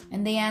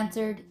 And they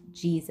answered,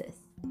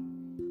 "Jesus."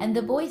 And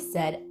the voice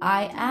said,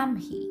 "I am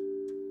he."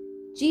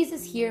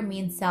 Jesus here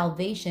means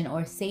salvation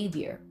or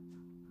savior.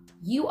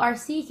 You are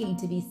seeking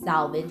to be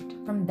salvaged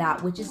from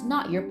that which is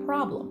not your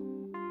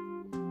problem.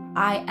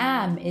 I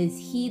am is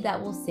he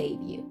that will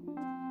save you.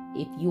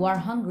 If you are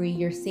hungry,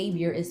 your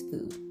savior is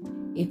food.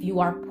 If you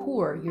are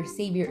poor, your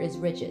savior is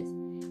riches.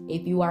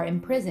 If you are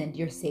imprisoned,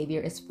 your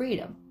savior is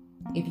freedom.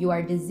 If you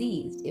are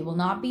diseased, it will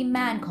not be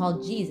man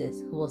called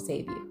Jesus who will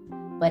save you,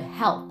 but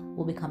health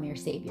will become your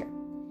savior.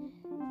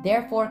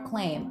 Therefore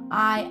claim,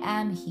 "I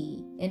am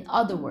he." In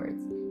other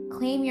words,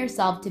 claim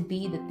yourself to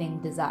be the thing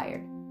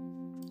desired.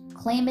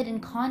 Claim it in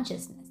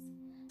consciousness,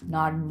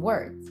 not in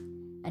words,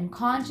 and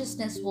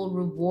consciousness will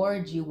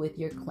reward you with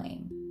your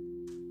claim.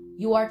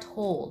 You are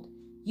told,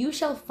 "You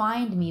shall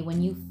find me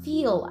when you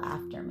feel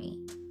after me."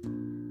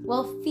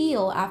 Well,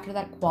 feel after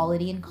that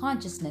quality in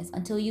consciousness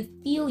until you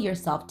feel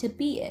yourself to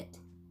be it.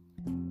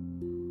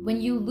 When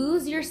you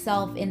lose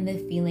yourself in the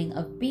feeling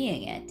of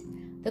being it,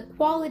 the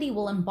quality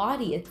will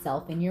embody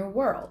itself in your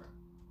world.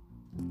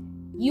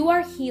 You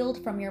are healed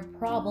from your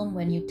problem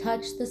when you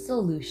touch the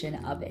solution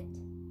of it.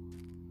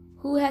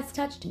 Who has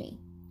touched me?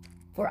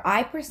 For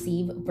I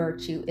perceive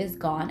virtue is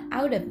gone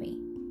out of me.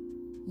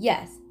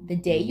 Yes, the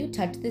day you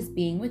touch this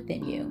being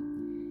within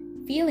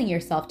you, feeling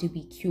yourself to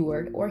be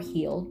cured or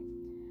healed,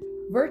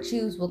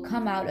 virtues will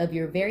come out of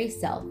your very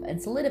self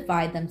and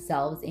solidify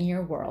themselves in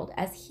your world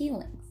as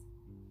healings.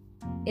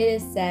 It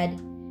is said,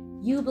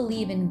 "You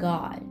believe in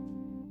God,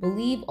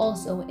 believe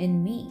also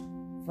in me,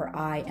 for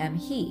I am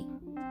he."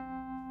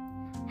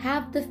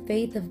 Have the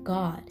faith of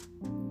God.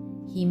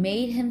 He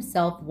made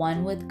himself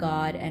one with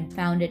God and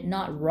found it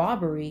not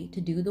robbery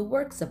to do the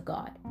works of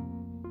God.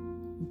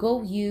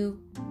 Go you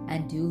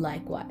and do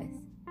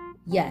likewise.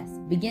 Yes,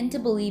 begin to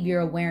believe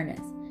your awareness,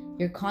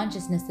 your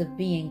consciousness of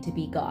being to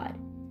be God.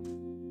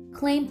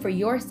 Claim for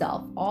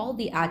yourself all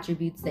the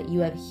attributes that you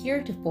have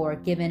heretofore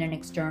given an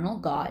external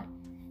God,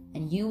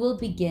 and you will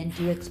begin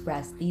to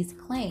express these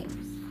claims.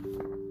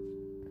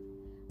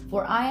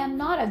 For I am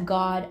not a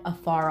God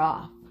afar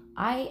off.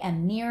 I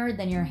am nearer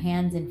than your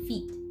hands and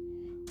feet,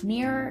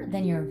 nearer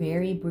than your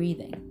very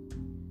breathing.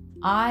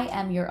 I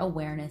am your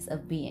awareness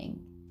of being.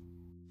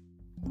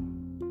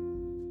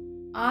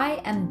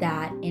 I am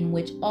that in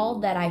which all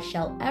that I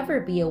shall ever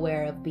be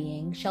aware of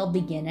being shall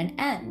begin and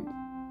end.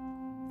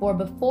 For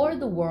before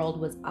the world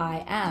was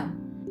I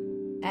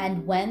am,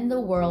 and when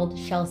the world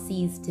shall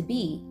cease to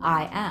be,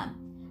 I am.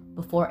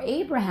 Before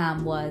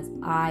Abraham was,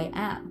 I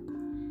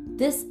am.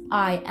 This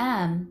I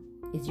am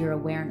is your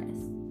awareness.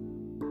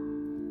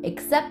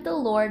 Except the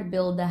Lord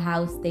build the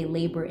house, they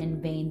labor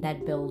in vain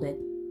that build it.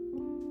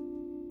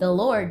 The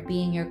Lord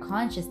being your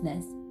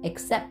consciousness,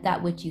 except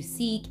that which you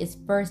seek is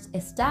first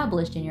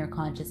established in your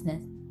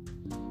consciousness,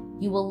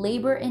 you will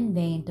labor in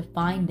vain to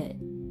find it.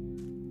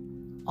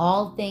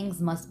 All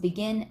things must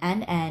begin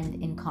and end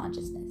in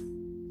consciousness.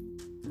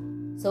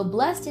 So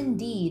blessed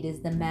indeed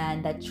is the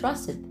man that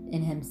trusteth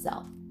in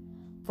himself,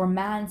 for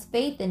man's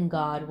faith in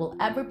God will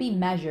ever be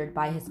measured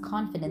by his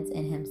confidence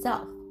in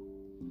himself.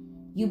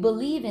 You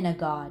believe in a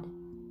God,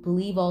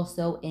 believe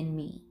also in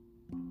me.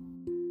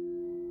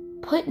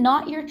 Put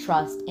not your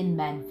trust in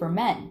men for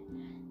men,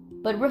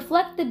 but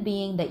reflect the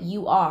being that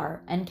you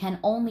are and can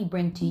only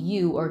bring to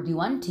you or do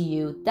unto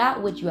you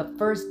that which you have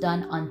first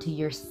done unto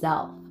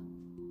yourself.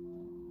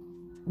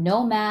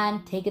 No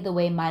man taketh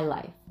away my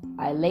life,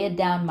 I lay it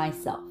down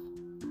myself.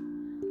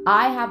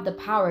 I have the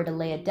power to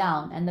lay it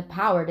down and the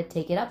power to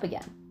take it up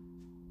again.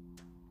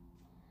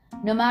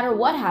 No matter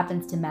what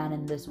happens to man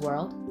in this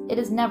world, it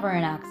is never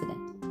an accident.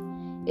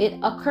 It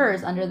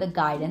occurs under the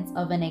guidance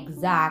of an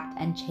exact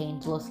and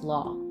changeless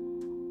law.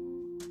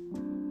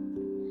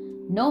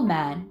 No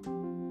man,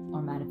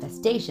 or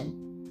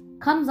manifestation,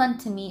 comes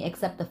unto me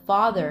except the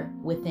Father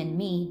within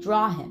me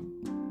draw him,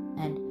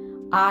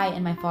 and I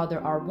and my Father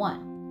are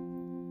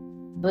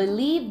one.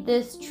 Believe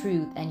this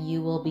truth and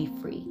you will be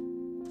free.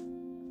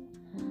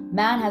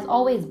 Man has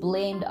always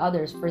blamed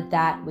others for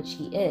that which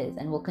he is,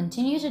 and will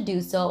continue to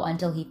do so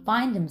until he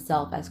find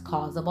himself as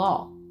cause of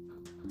all.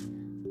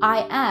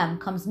 I am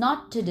comes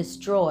not to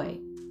destroy,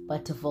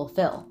 but to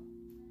fulfill.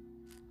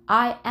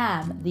 I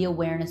am the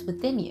awareness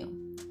within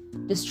you.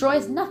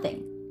 Destroys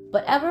nothing,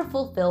 but ever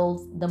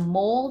fulfills the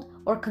mold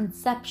or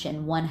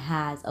conception one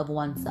has of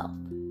oneself.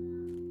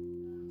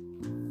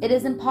 It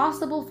is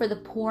impossible for the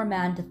poor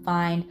man to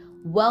find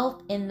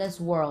wealth in this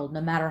world,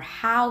 no matter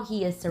how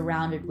he is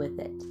surrounded with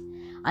it,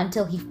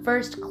 until he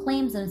first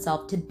claims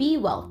himself to be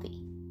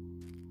wealthy.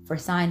 For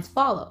signs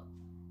follow,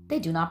 they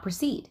do not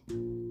precede.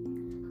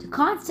 To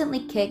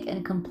constantly kick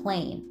and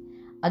complain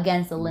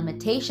against the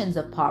limitations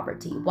of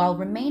poverty while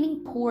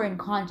remaining poor in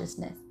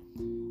consciousness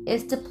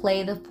is to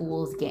play the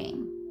fool's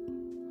game.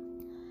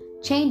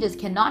 Changes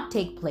cannot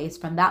take place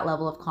from that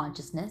level of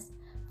consciousness,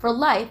 for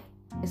life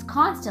is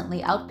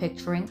constantly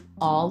outpicturing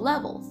all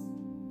levels.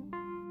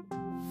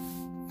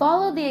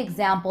 Follow the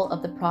example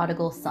of the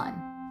prodigal son.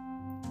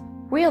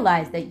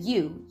 Realize that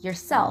you,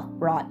 yourself,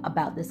 brought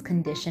about this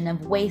condition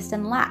of waste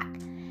and lack,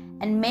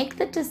 and make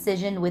the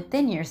decision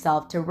within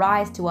yourself to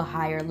rise to a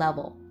higher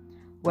level,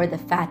 where the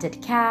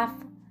fatted calf,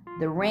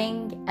 the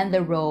ring, and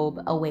the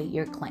robe await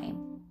your claim.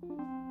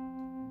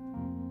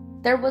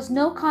 There was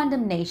no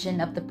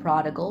condemnation of the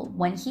prodigal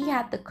when he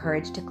had the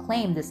courage to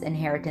claim this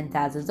inheritance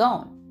as his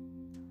own.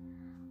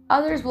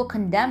 Others will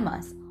condemn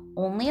us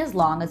only as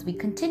long as we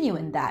continue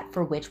in that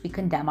for which we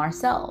condemn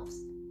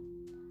ourselves.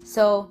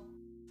 So,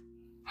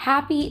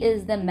 happy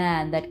is the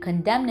man that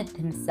condemneth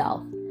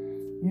himself,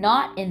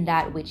 not in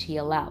that which he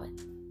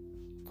alloweth.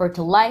 For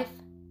to life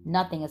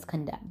nothing is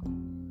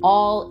condemned,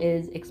 all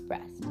is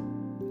expressed.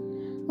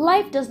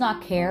 Life does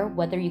not care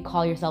whether you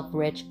call yourself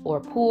rich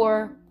or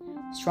poor,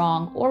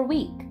 strong or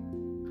weak.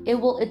 It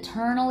will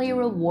eternally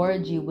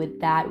reward you with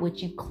that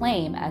which you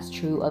claim as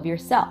true of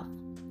yourself.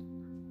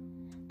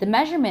 The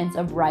measurements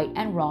of right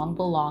and wrong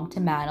belong to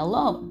man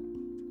alone.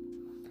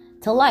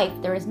 To life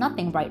there is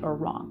nothing right or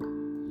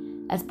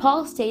wrong. As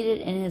Paul stated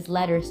in his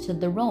letters to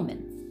the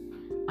Romans,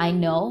 I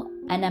know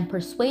and am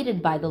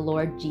persuaded by the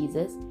Lord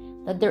Jesus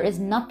that there is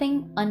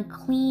nothing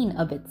unclean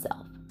of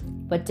itself,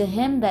 but to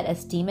him that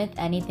esteemeth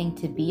anything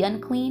to be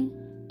unclean,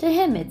 to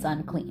him it's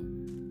unclean.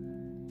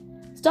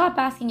 Stop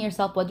asking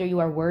yourself whether you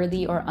are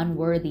worthy or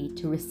unworthy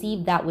to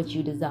receive that which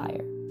you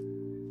desire.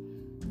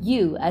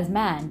 You, as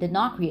man, did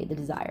not create the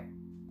desire.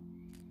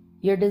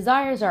 Your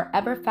desires are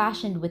ever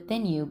fashioned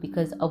within you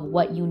because of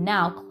what you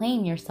now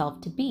claim yourself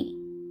to be.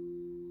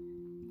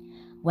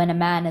 When a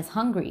man is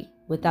hungry,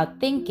 without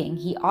thinking,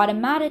 he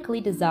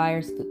automatically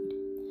desires food.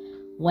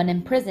 When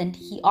imprisoned,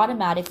 he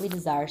automatically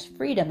desires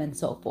freedom, and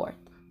so forth.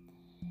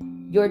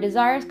 Your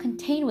desires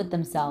contain with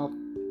themselves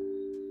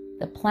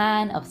the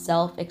plan of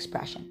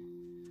self-expression.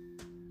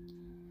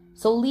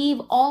 So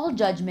leave all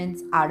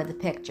judgments out of the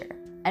picture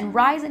and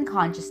rise in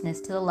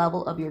consciousness to the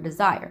level of your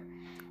desire,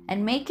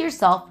 and make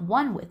yourself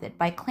one with it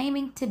by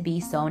claiming to be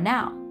so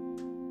now.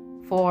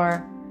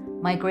 For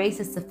my grace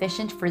is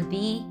sufficient for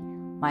thee,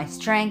 my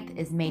strength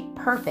is made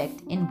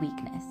perfect in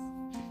weakness.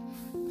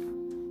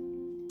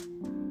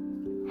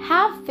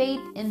 Have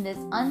faith in this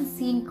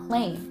unseen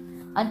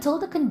claim until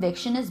the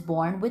conviction is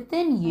born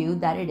within you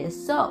that it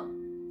is so.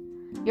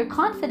 Your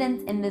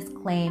confidence in this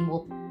claim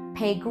will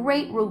pay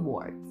great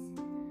rewards.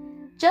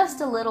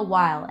 Just a little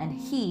while and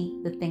he,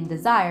 the thing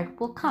desired,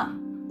 will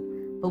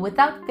come. But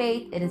without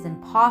faith, it is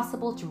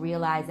impossible to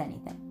realize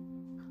anything.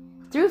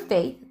 Through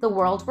faith, the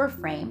worlds were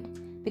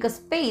framed, because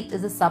faith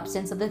is the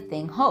substance of the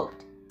thing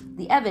hoped,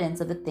 the evidence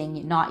of the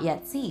thing not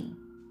yet seen.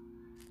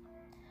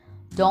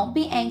 Don't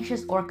be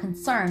anxious or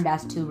concerned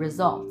as to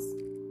results.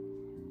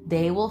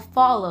 They will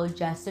follow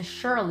just as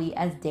surely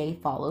as day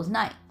follows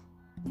night.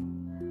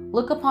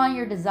 Look upon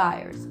your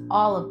desires,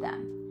 all of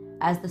them,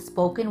 as the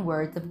spoken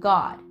words of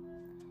God,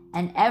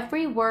 and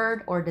every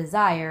word or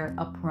desire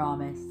a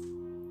promise.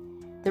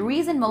 The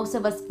reason most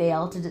of us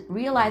fail to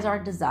realize our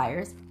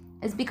desires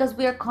is because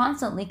we are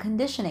constantly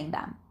conditioning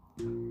them.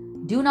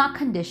 Do not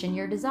condition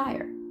your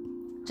desire.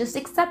 Just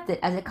accept it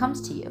as it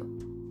comes to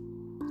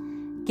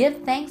you.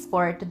 Give thanks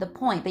for it to the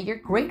point that you're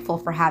grateful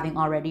for having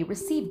already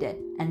received it,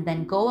 and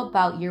then go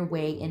about your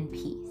way in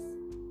peace.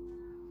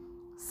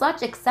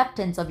 Such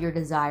acceptance of your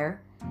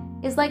desire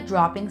is like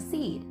dropping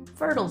seed,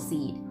 fertile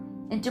seed,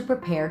 into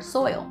prepared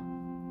soil.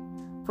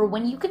 For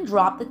when you can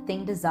drop the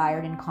thing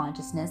desired in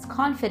consciousness,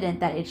 confident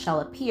that it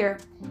shall appear,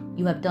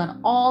 you have done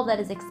all that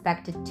is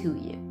expected to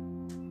you.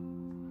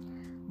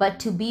 But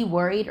to be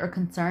worried or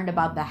concerned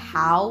about the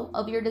how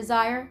of your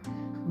desire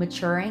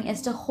maturing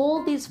is to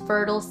hold these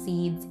fertile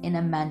seeds in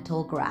a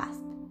mental grasp,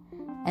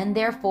 and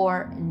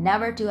therefore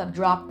never to have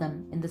dropped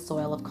them in the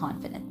soil of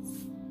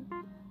confidence.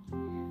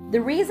 The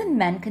reason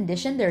men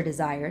condition their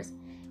desires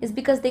is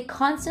because they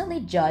constantly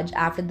judge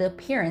after the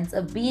appearance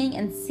of being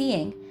and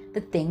seeing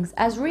the things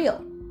as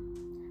real,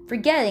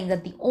 forgetting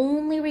that the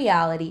only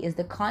reality is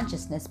the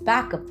consciousness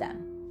back of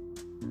them.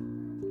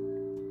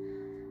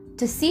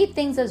 To see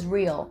things as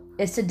real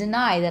is to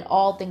deny that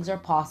all things are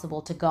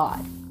possible to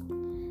God.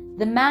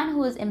 The man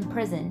who is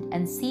imprisoned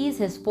and sees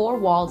his four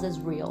walls as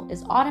real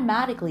is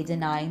automatically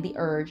denying the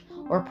urge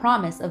or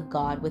promise of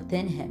God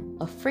within him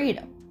of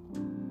freedom.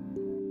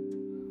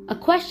 A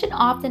question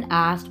often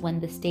asked when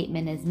this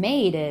statement is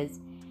made is,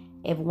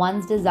 if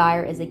one's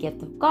desire is a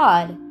gift of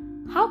God,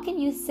 how can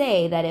you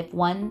say that if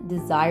one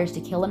desires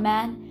to kill a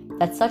man,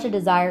 that such a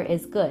desire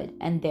is good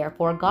and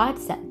therefore God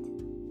sent?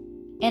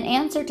 In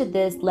answer to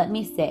this, let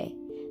me say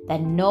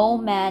that no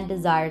man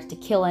desires to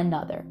kill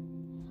another.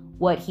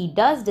 What he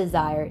does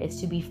desire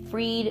is to be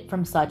freed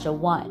from such a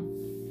one.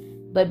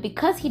 But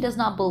because he does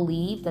not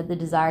believe that the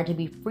desire to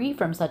be free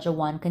from such a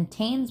one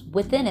contains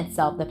within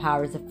itself the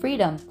powers of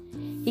freedom,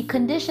 he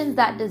conditions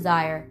that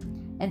desire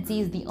and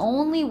sees the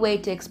only way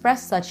to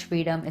express such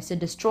freedom is to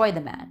destroy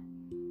the man,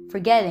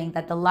 forgetting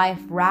that the life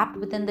wrapped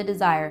within the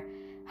desire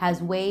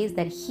has ways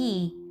that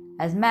he,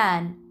 as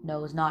man,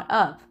 knows not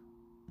of.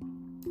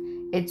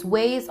 Its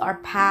ways are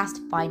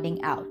past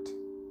finding out.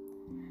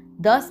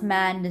 Thus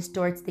man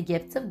distorts the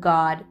gifts of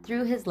God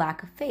through his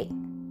lack of faith.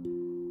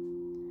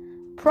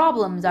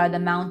 Problems are the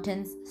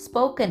mountains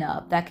spoken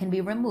of that can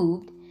be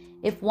removed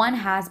if one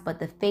has but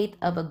the faith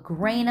of a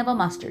grain of a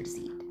mustard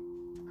seed.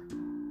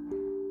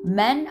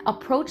 Men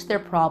approach their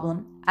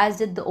problem as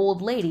did the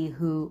old lady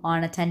who,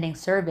 on attending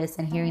service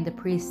and hearing the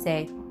priest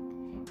say,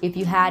 "If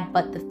you had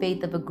but the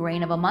faith of a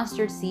grain of a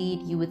mustard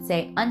seed, you would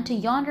say, 'Unto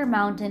yonder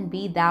mountain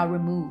be thou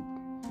removed,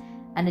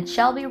 and it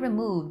shall be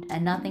removed,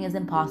 and nothing is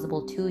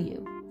impossible to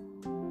you.'"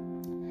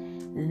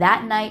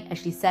 That night, as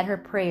she said her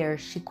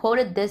prayers, she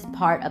quoted this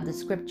part of the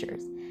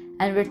scriptures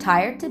and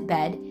retired to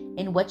bed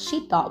in what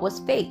she thought was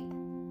faith.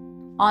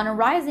 On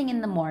arising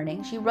in the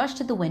morning, she rushed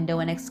to the window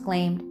and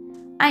exclaimed,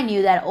 "I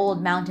knew that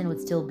old mountain would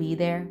still be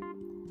there."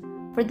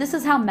 For this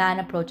is how man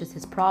approaches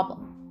his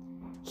problem.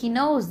 He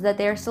knows that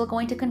they are still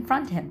going to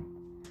confront him.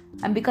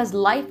 And because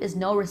life is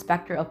no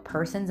respecter of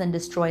persons and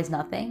destroys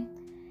nothing,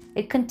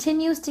 it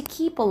continues to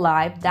keep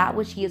alive that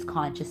which he is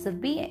conscious of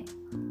being.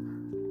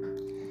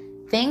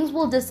 Things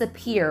will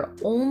disappear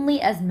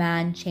only as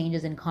man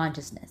changes in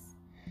consciousness.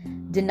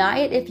 Deny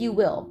it if you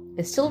will,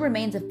 it still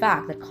remains a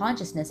fact that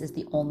consciousness is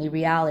the only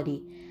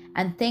reality,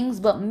 and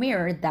things but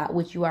mirror that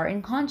which you are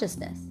in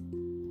consciousness.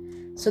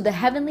 So the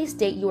heavenly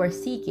state you are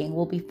seeking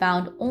will be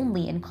found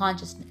only in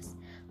consciousness,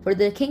 for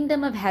the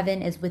kingdom of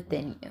heaven is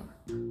within you.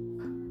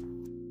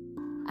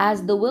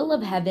 As the will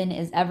of heaven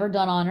is ever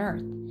done on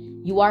earth,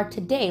 you are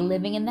today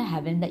living in the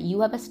heaven that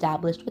you have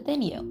established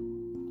within you.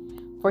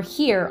 For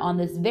here, on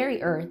this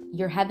very earth,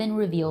 your heaven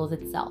reveals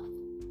itself.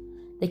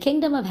 The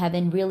kingdom of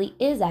heaven really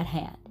is at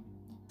hand.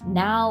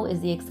 Now is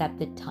the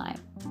accepted time.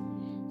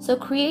 So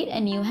create a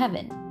new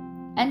heaven,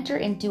 enter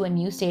into a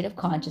new state of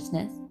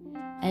consciousness,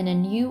 and a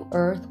new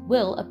earth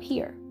will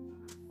appear.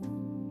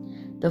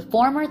 The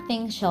former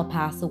things shall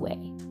pass away.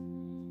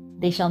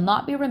 They shall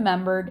not be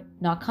remembered,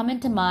 nor come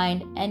into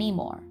mind any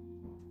more.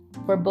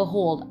 For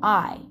behold,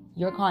 I,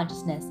 your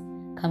consciousness,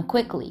 come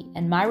quickly,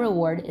 and my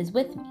reward is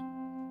with me.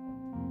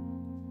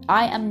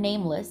 I am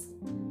nameless,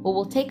 but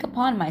will take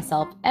upon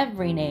myself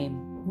every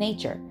name,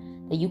 nature,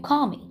 that you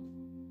call me.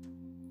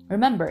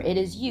 Remember, it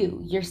is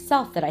you,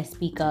 yourself, that I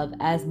speak of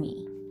as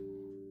me.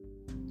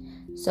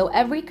 So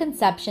every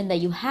conception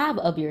that you have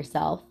of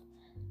yourself,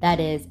 that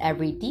is,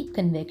 every deep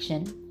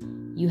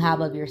conviction you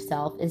have of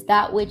yourself, is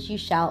that which you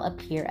shall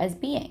appear as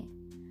being.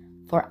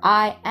 For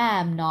I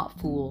am not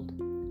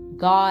fooled.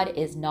 God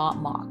is not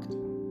mocked.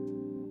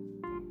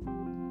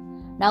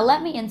 Now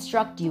let me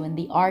instruct you in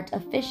the art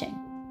of fishing.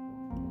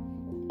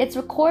 It's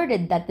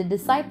recorded that the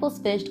disciples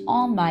fished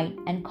all night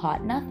and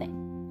caught nothing.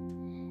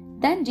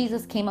 Then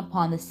Jesus came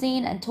upon the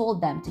scene and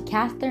told them to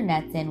cast their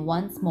nets in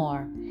once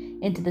more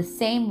into the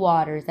same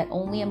waters that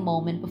only a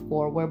moment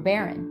before were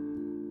barren.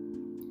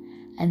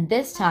 And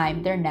this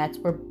time their nets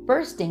were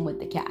bursting with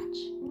the catch.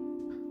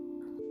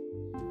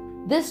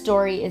 This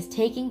story is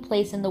taking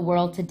place in the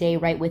world today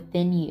right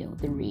within you,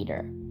 the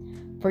reader.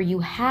 For you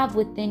have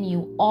within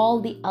you all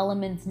the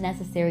elements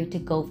necessary to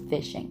go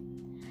fishing.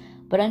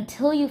 But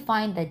until you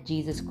find that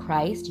Jesus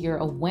Christ, your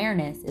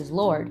awareness, is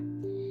Lord,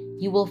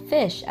 you will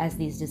fish as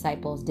these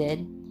disciples did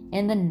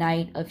in the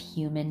night of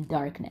human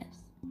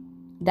darkness.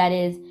 That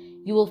is,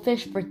 you will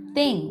fish for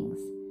things,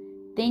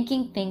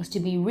 thinking things to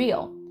be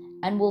real,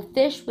 and will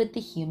fish with the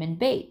human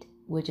bait,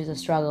 which is a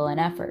struggle and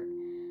effort,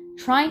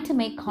 trying to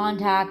make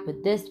contact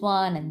with this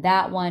one and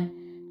that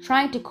one,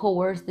 trying to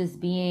coerce this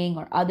being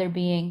or other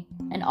being,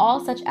 and all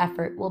such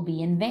effort will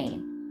be in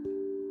vain.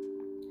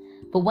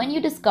 But when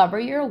you discover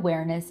your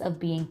awareness of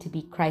being to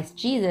be Christ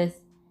Jesus,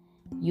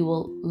 you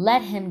will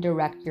let him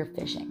direct your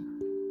fishing.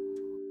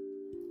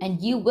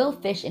 and you will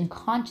fish in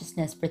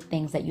consciousness for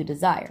things that you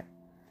desire.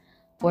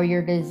 For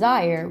your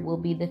desire will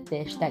be the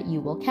fish that you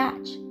will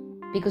catch,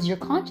 because your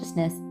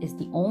consciousness is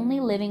the only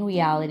living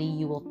reality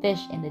you will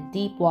fish in the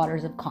deep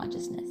waters of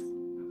consciousness.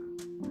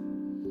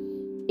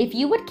 If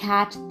you would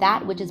catch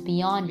that which is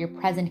beyond your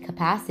present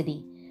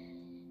capacity,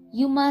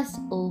 you must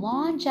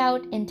launch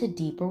out into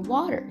deeper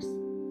waters.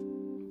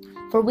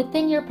 For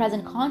within your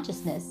present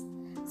consciousness,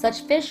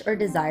 such fish or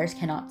desires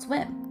cannot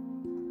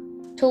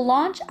swim. To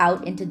launch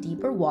out into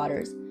deeper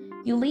waters,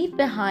 you leave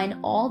behind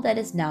all that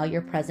is now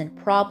your present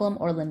problem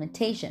or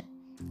limitation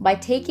by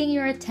taking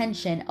your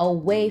attention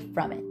away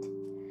from it.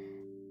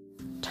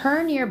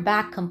 Turn your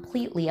back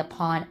completely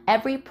upon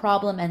every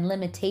problem and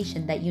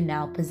limitation that you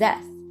now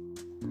possess.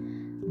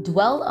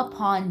 Dwell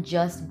upon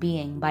just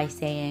being by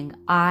saying,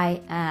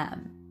 I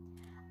am,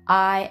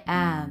 I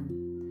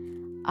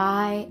am,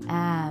 I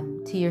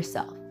am to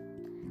yourself.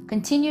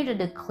 Continue to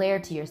declare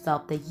to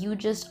yourself that you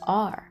just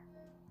are.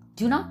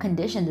 Do not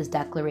condition this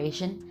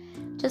declaration.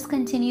 Just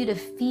continue to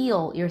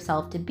feel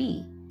yourself to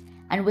be.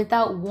 And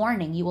without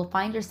warning, you will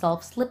find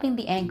yourself slipping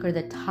the anchor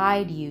that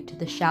tied you to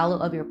the shallow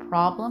of your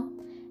problem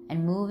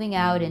and moving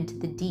out into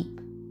the deep.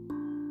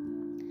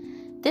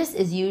 This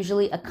is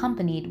usually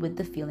accompanied with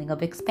the feeling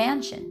of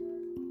expansion.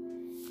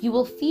 You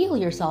will feel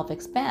yourself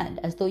expand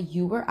as though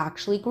you were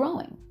actually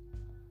growing.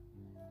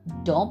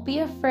 Don't be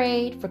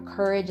afraid, for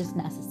courage is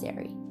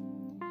necessary.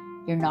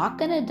 You're not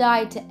going to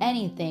die to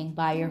anything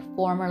by your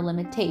former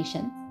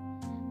limitations,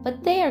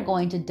 but they are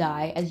going to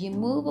die as you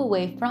move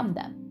away from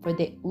them, for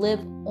they live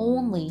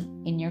only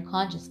in your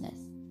consciousness.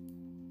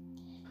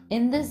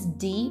 In this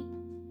deep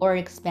or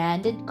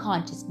expanded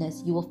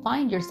consciousness, you will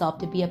find yourself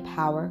to be a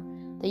power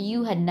that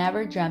you had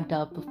never dreamt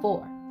of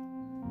before.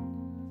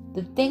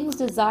 The things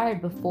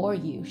desired before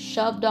you,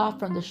 shoved off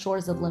from the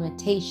shores of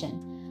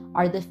limitation,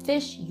 are the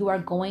fish you are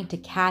going to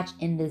catch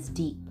in this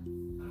deep.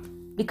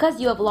 Because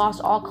you have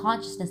lost all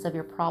consciousness of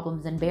your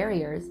problems and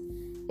barriers,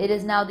 it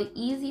is now the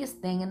easiest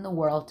thing in the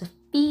world to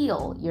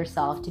feel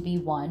yourself to be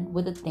one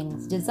with the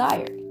things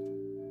desired.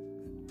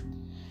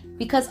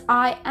 Because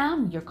I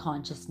am your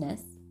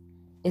consciousness,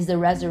 is the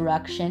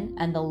resurrection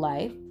and the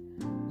life,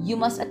 you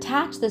must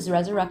attach this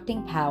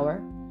resurrecting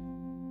power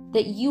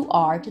that you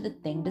are to the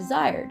thing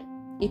desired,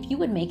 if you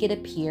would make it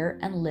appear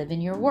and live in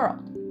your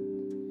world.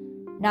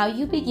 Now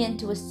you begin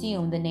to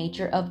assume the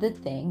nature of the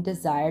thing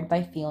desired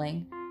by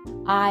feeling,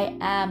 I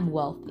am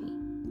wealthy,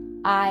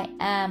 I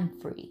am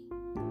free,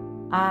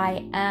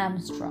 I am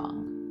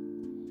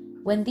strong.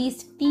 When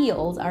these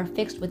feels are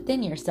fixed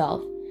within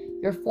yourself,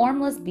 your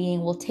formless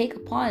being will take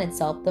upon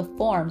itself the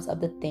forms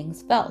of the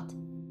things felt.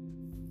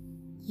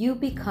 You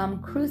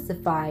become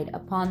crucified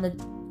upon the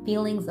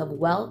feelings of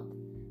wealth,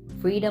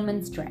 freedom,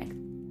 and strength.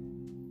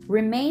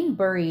 Remain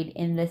buried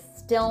in the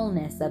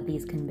stillness of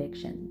these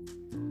convictions.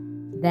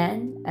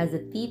 Then, as a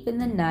thief in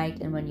the night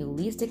and when you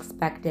least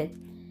expect it,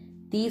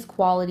 these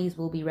qualities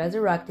will be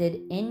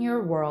resurrected in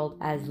your world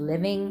as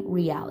living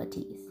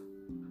realities.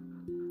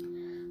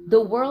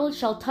 The world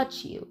shall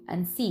touch you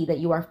and see that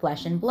you are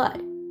flesh and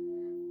blood,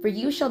 for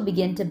you shall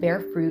begin to bear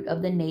fruit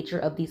of the nature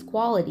of these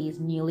qualities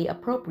newly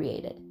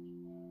appropriated.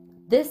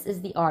 This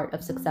is the art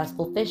of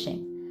successful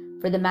fishing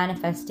for the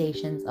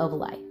manifestations of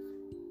life.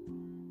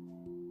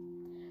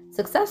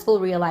 Successful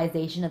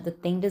realization of the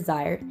thing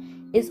desired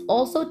is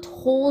also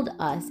told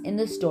us in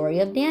the story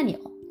of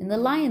Daniel in the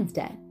lion's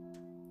den.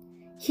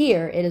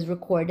 Here it is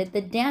recorded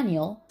that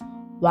Daniel,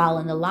 while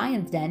in the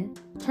lion's den,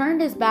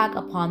 turned his back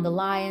upon the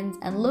lions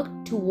and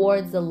looked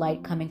towards the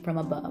light coming from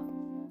above.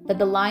 But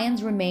the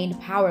lions remained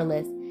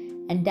powerless,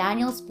 and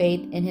Daniel's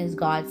faith in his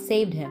God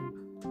saved him.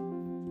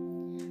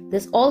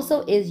 This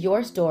also is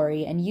your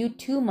story, and you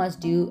too must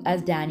do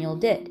as Daniel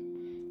did.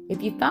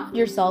 If you found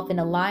yourself in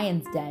a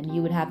lion's den,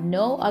 you would have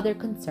no other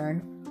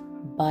concern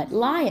but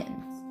lions.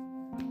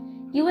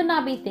 You would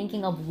not be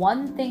thinking of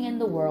one thing in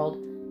the world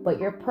but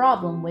your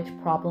problem, which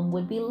problem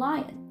would be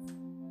lions.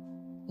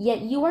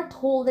 Yet you are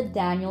told that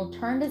Daniel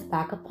turned his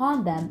back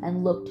upon them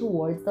and looked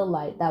towards the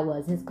light that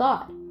was his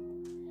God.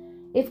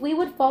 If we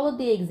would follow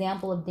the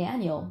example of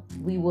Daniel,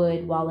 we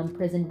would, while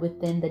imprisoned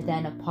within the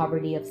den of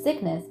poverty of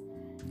sickness,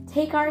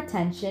 take our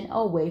attention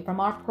away from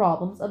our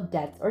problems of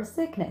debts or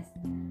sickness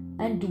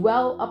and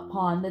dwell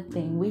upon the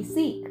thing we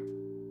seek.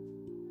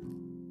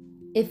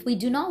 If we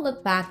do not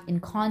look back in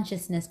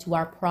consciousness to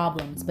our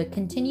problems but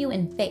continue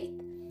in faith,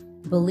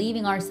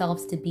 believing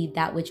ourselves to be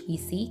that which we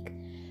seek,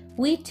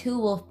 we too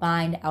will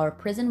find our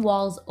prison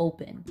walls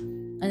open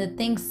and the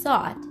things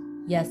sought,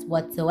 yes,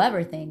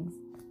 whatsoever things,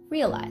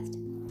 realized.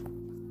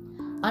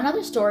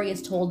 Another story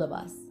is told of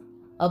us,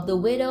 of the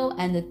widow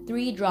and the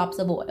 3 drops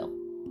of oil.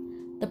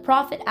 The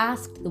prophet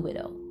asked the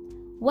widow,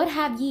 "What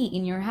have ye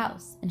in your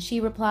house?" And she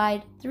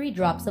replied, 3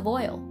 drops of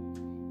oil.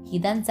 He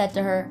then said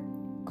to her,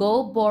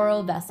 "Go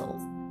borrow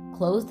vessels,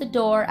 close the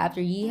door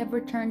after ye have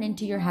returned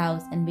into your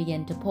house, and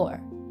begin to pour."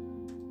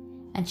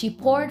 And she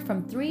poured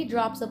from 3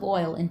 drops of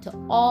oil into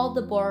all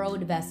the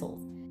borrowed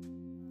vessels,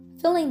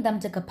 filling them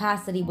to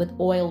capacity with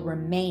oil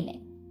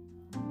remaining.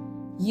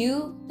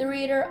 You, the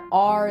reader,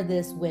 are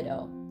this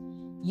widow.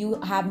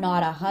 You have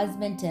not a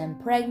husband to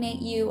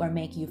impregnate you or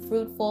make you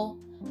fruitful,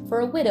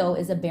 for a widow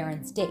is a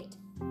barren state.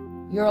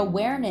 Your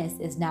awareness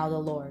is now the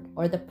Lord,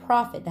 or the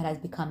prophet that has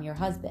become your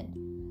husband.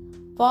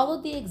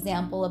 Follow the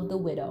example of the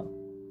widow,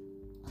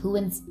 who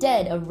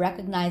instead of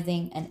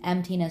recognizing an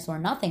emptiness or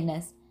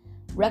nothingness,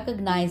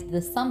 recognized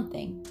the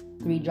something,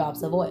 3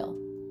 drops of oil.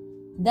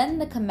 Then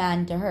the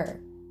command to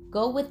her,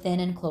 go within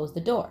and close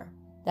the door.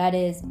 That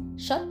is,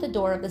 shut the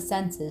door of the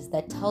senses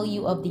that tell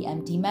you of the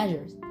empty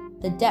measures,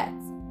 the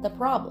debts, the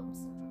problems.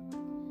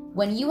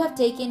 When you have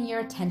taken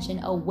your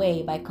attention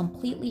away by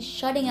completely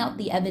shutting out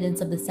the evidence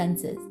of the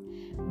senses,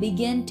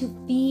 begin to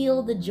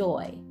feel the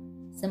joy,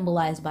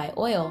 symbolized by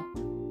oil,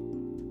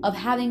 of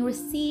having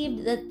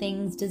received the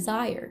things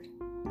desired.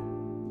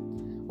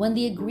 When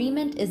the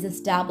agreement is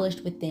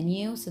established within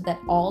you so that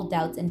all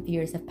doubts and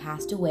fears have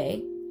passed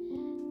away,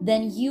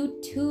 then you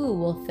too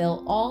will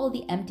fill all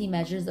the empty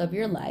measures of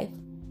your life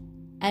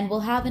and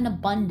will have an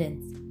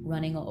abundance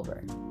running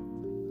over.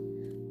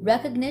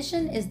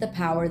 Recognition is the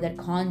power that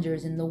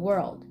conjures in the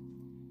world.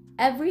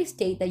 Every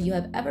state that you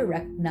have ever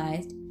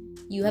recognized,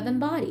 you have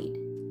embodied.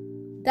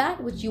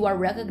 That which you are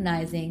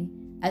recognizing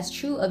as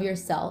true of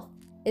yourself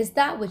is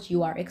that which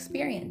you are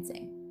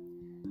experiencing.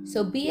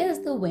 So be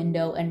as the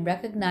window and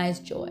recognize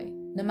joy,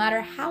 no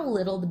matter how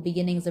little the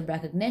beginnings of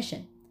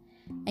recognition,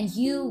 and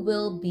you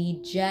will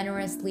be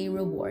generously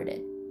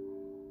rewarded.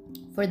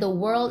 For the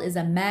world is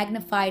a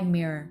magnified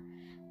mirror,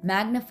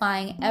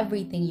 magnifying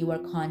everything you are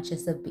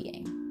conscious of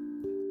being.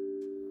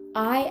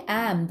 I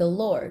am the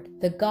Lord,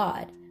 the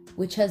God,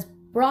 which has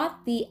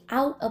brought thee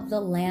out of the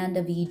land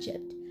of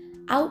Egypt,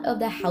 out of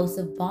the house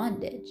of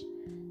bondage.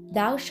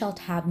 Thou shalt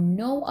have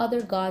no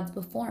other gods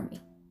before me.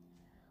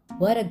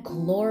 What a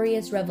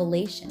glorious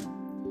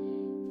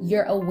revelation!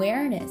 Your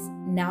awareness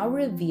now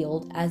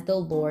revealed as the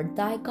Lord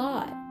thy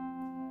God.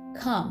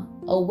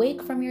 Come,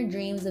 awake from your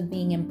dreams of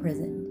being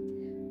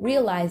imprisoned.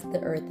 Realize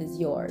the earth is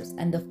yours,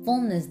 and the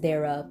fullness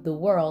thereof, the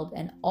world,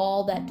 and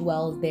all that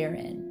dwells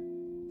therein.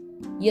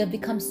 You have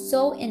become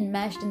so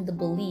enmeshed in the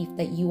belief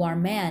that you are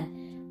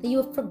man that you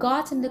have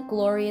forgotten the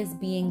glorious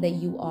being that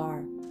you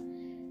are.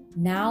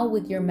 Now,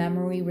 with your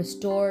memory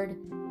restored,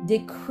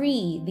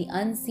 decree the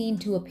unseen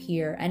to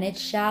appear, and it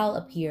shall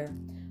appear,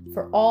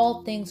 for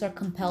all things are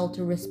compelled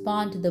to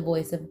respond to the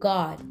voice of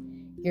God,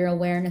 your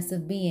awareness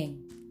of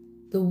being.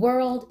 The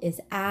world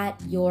is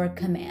at your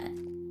command.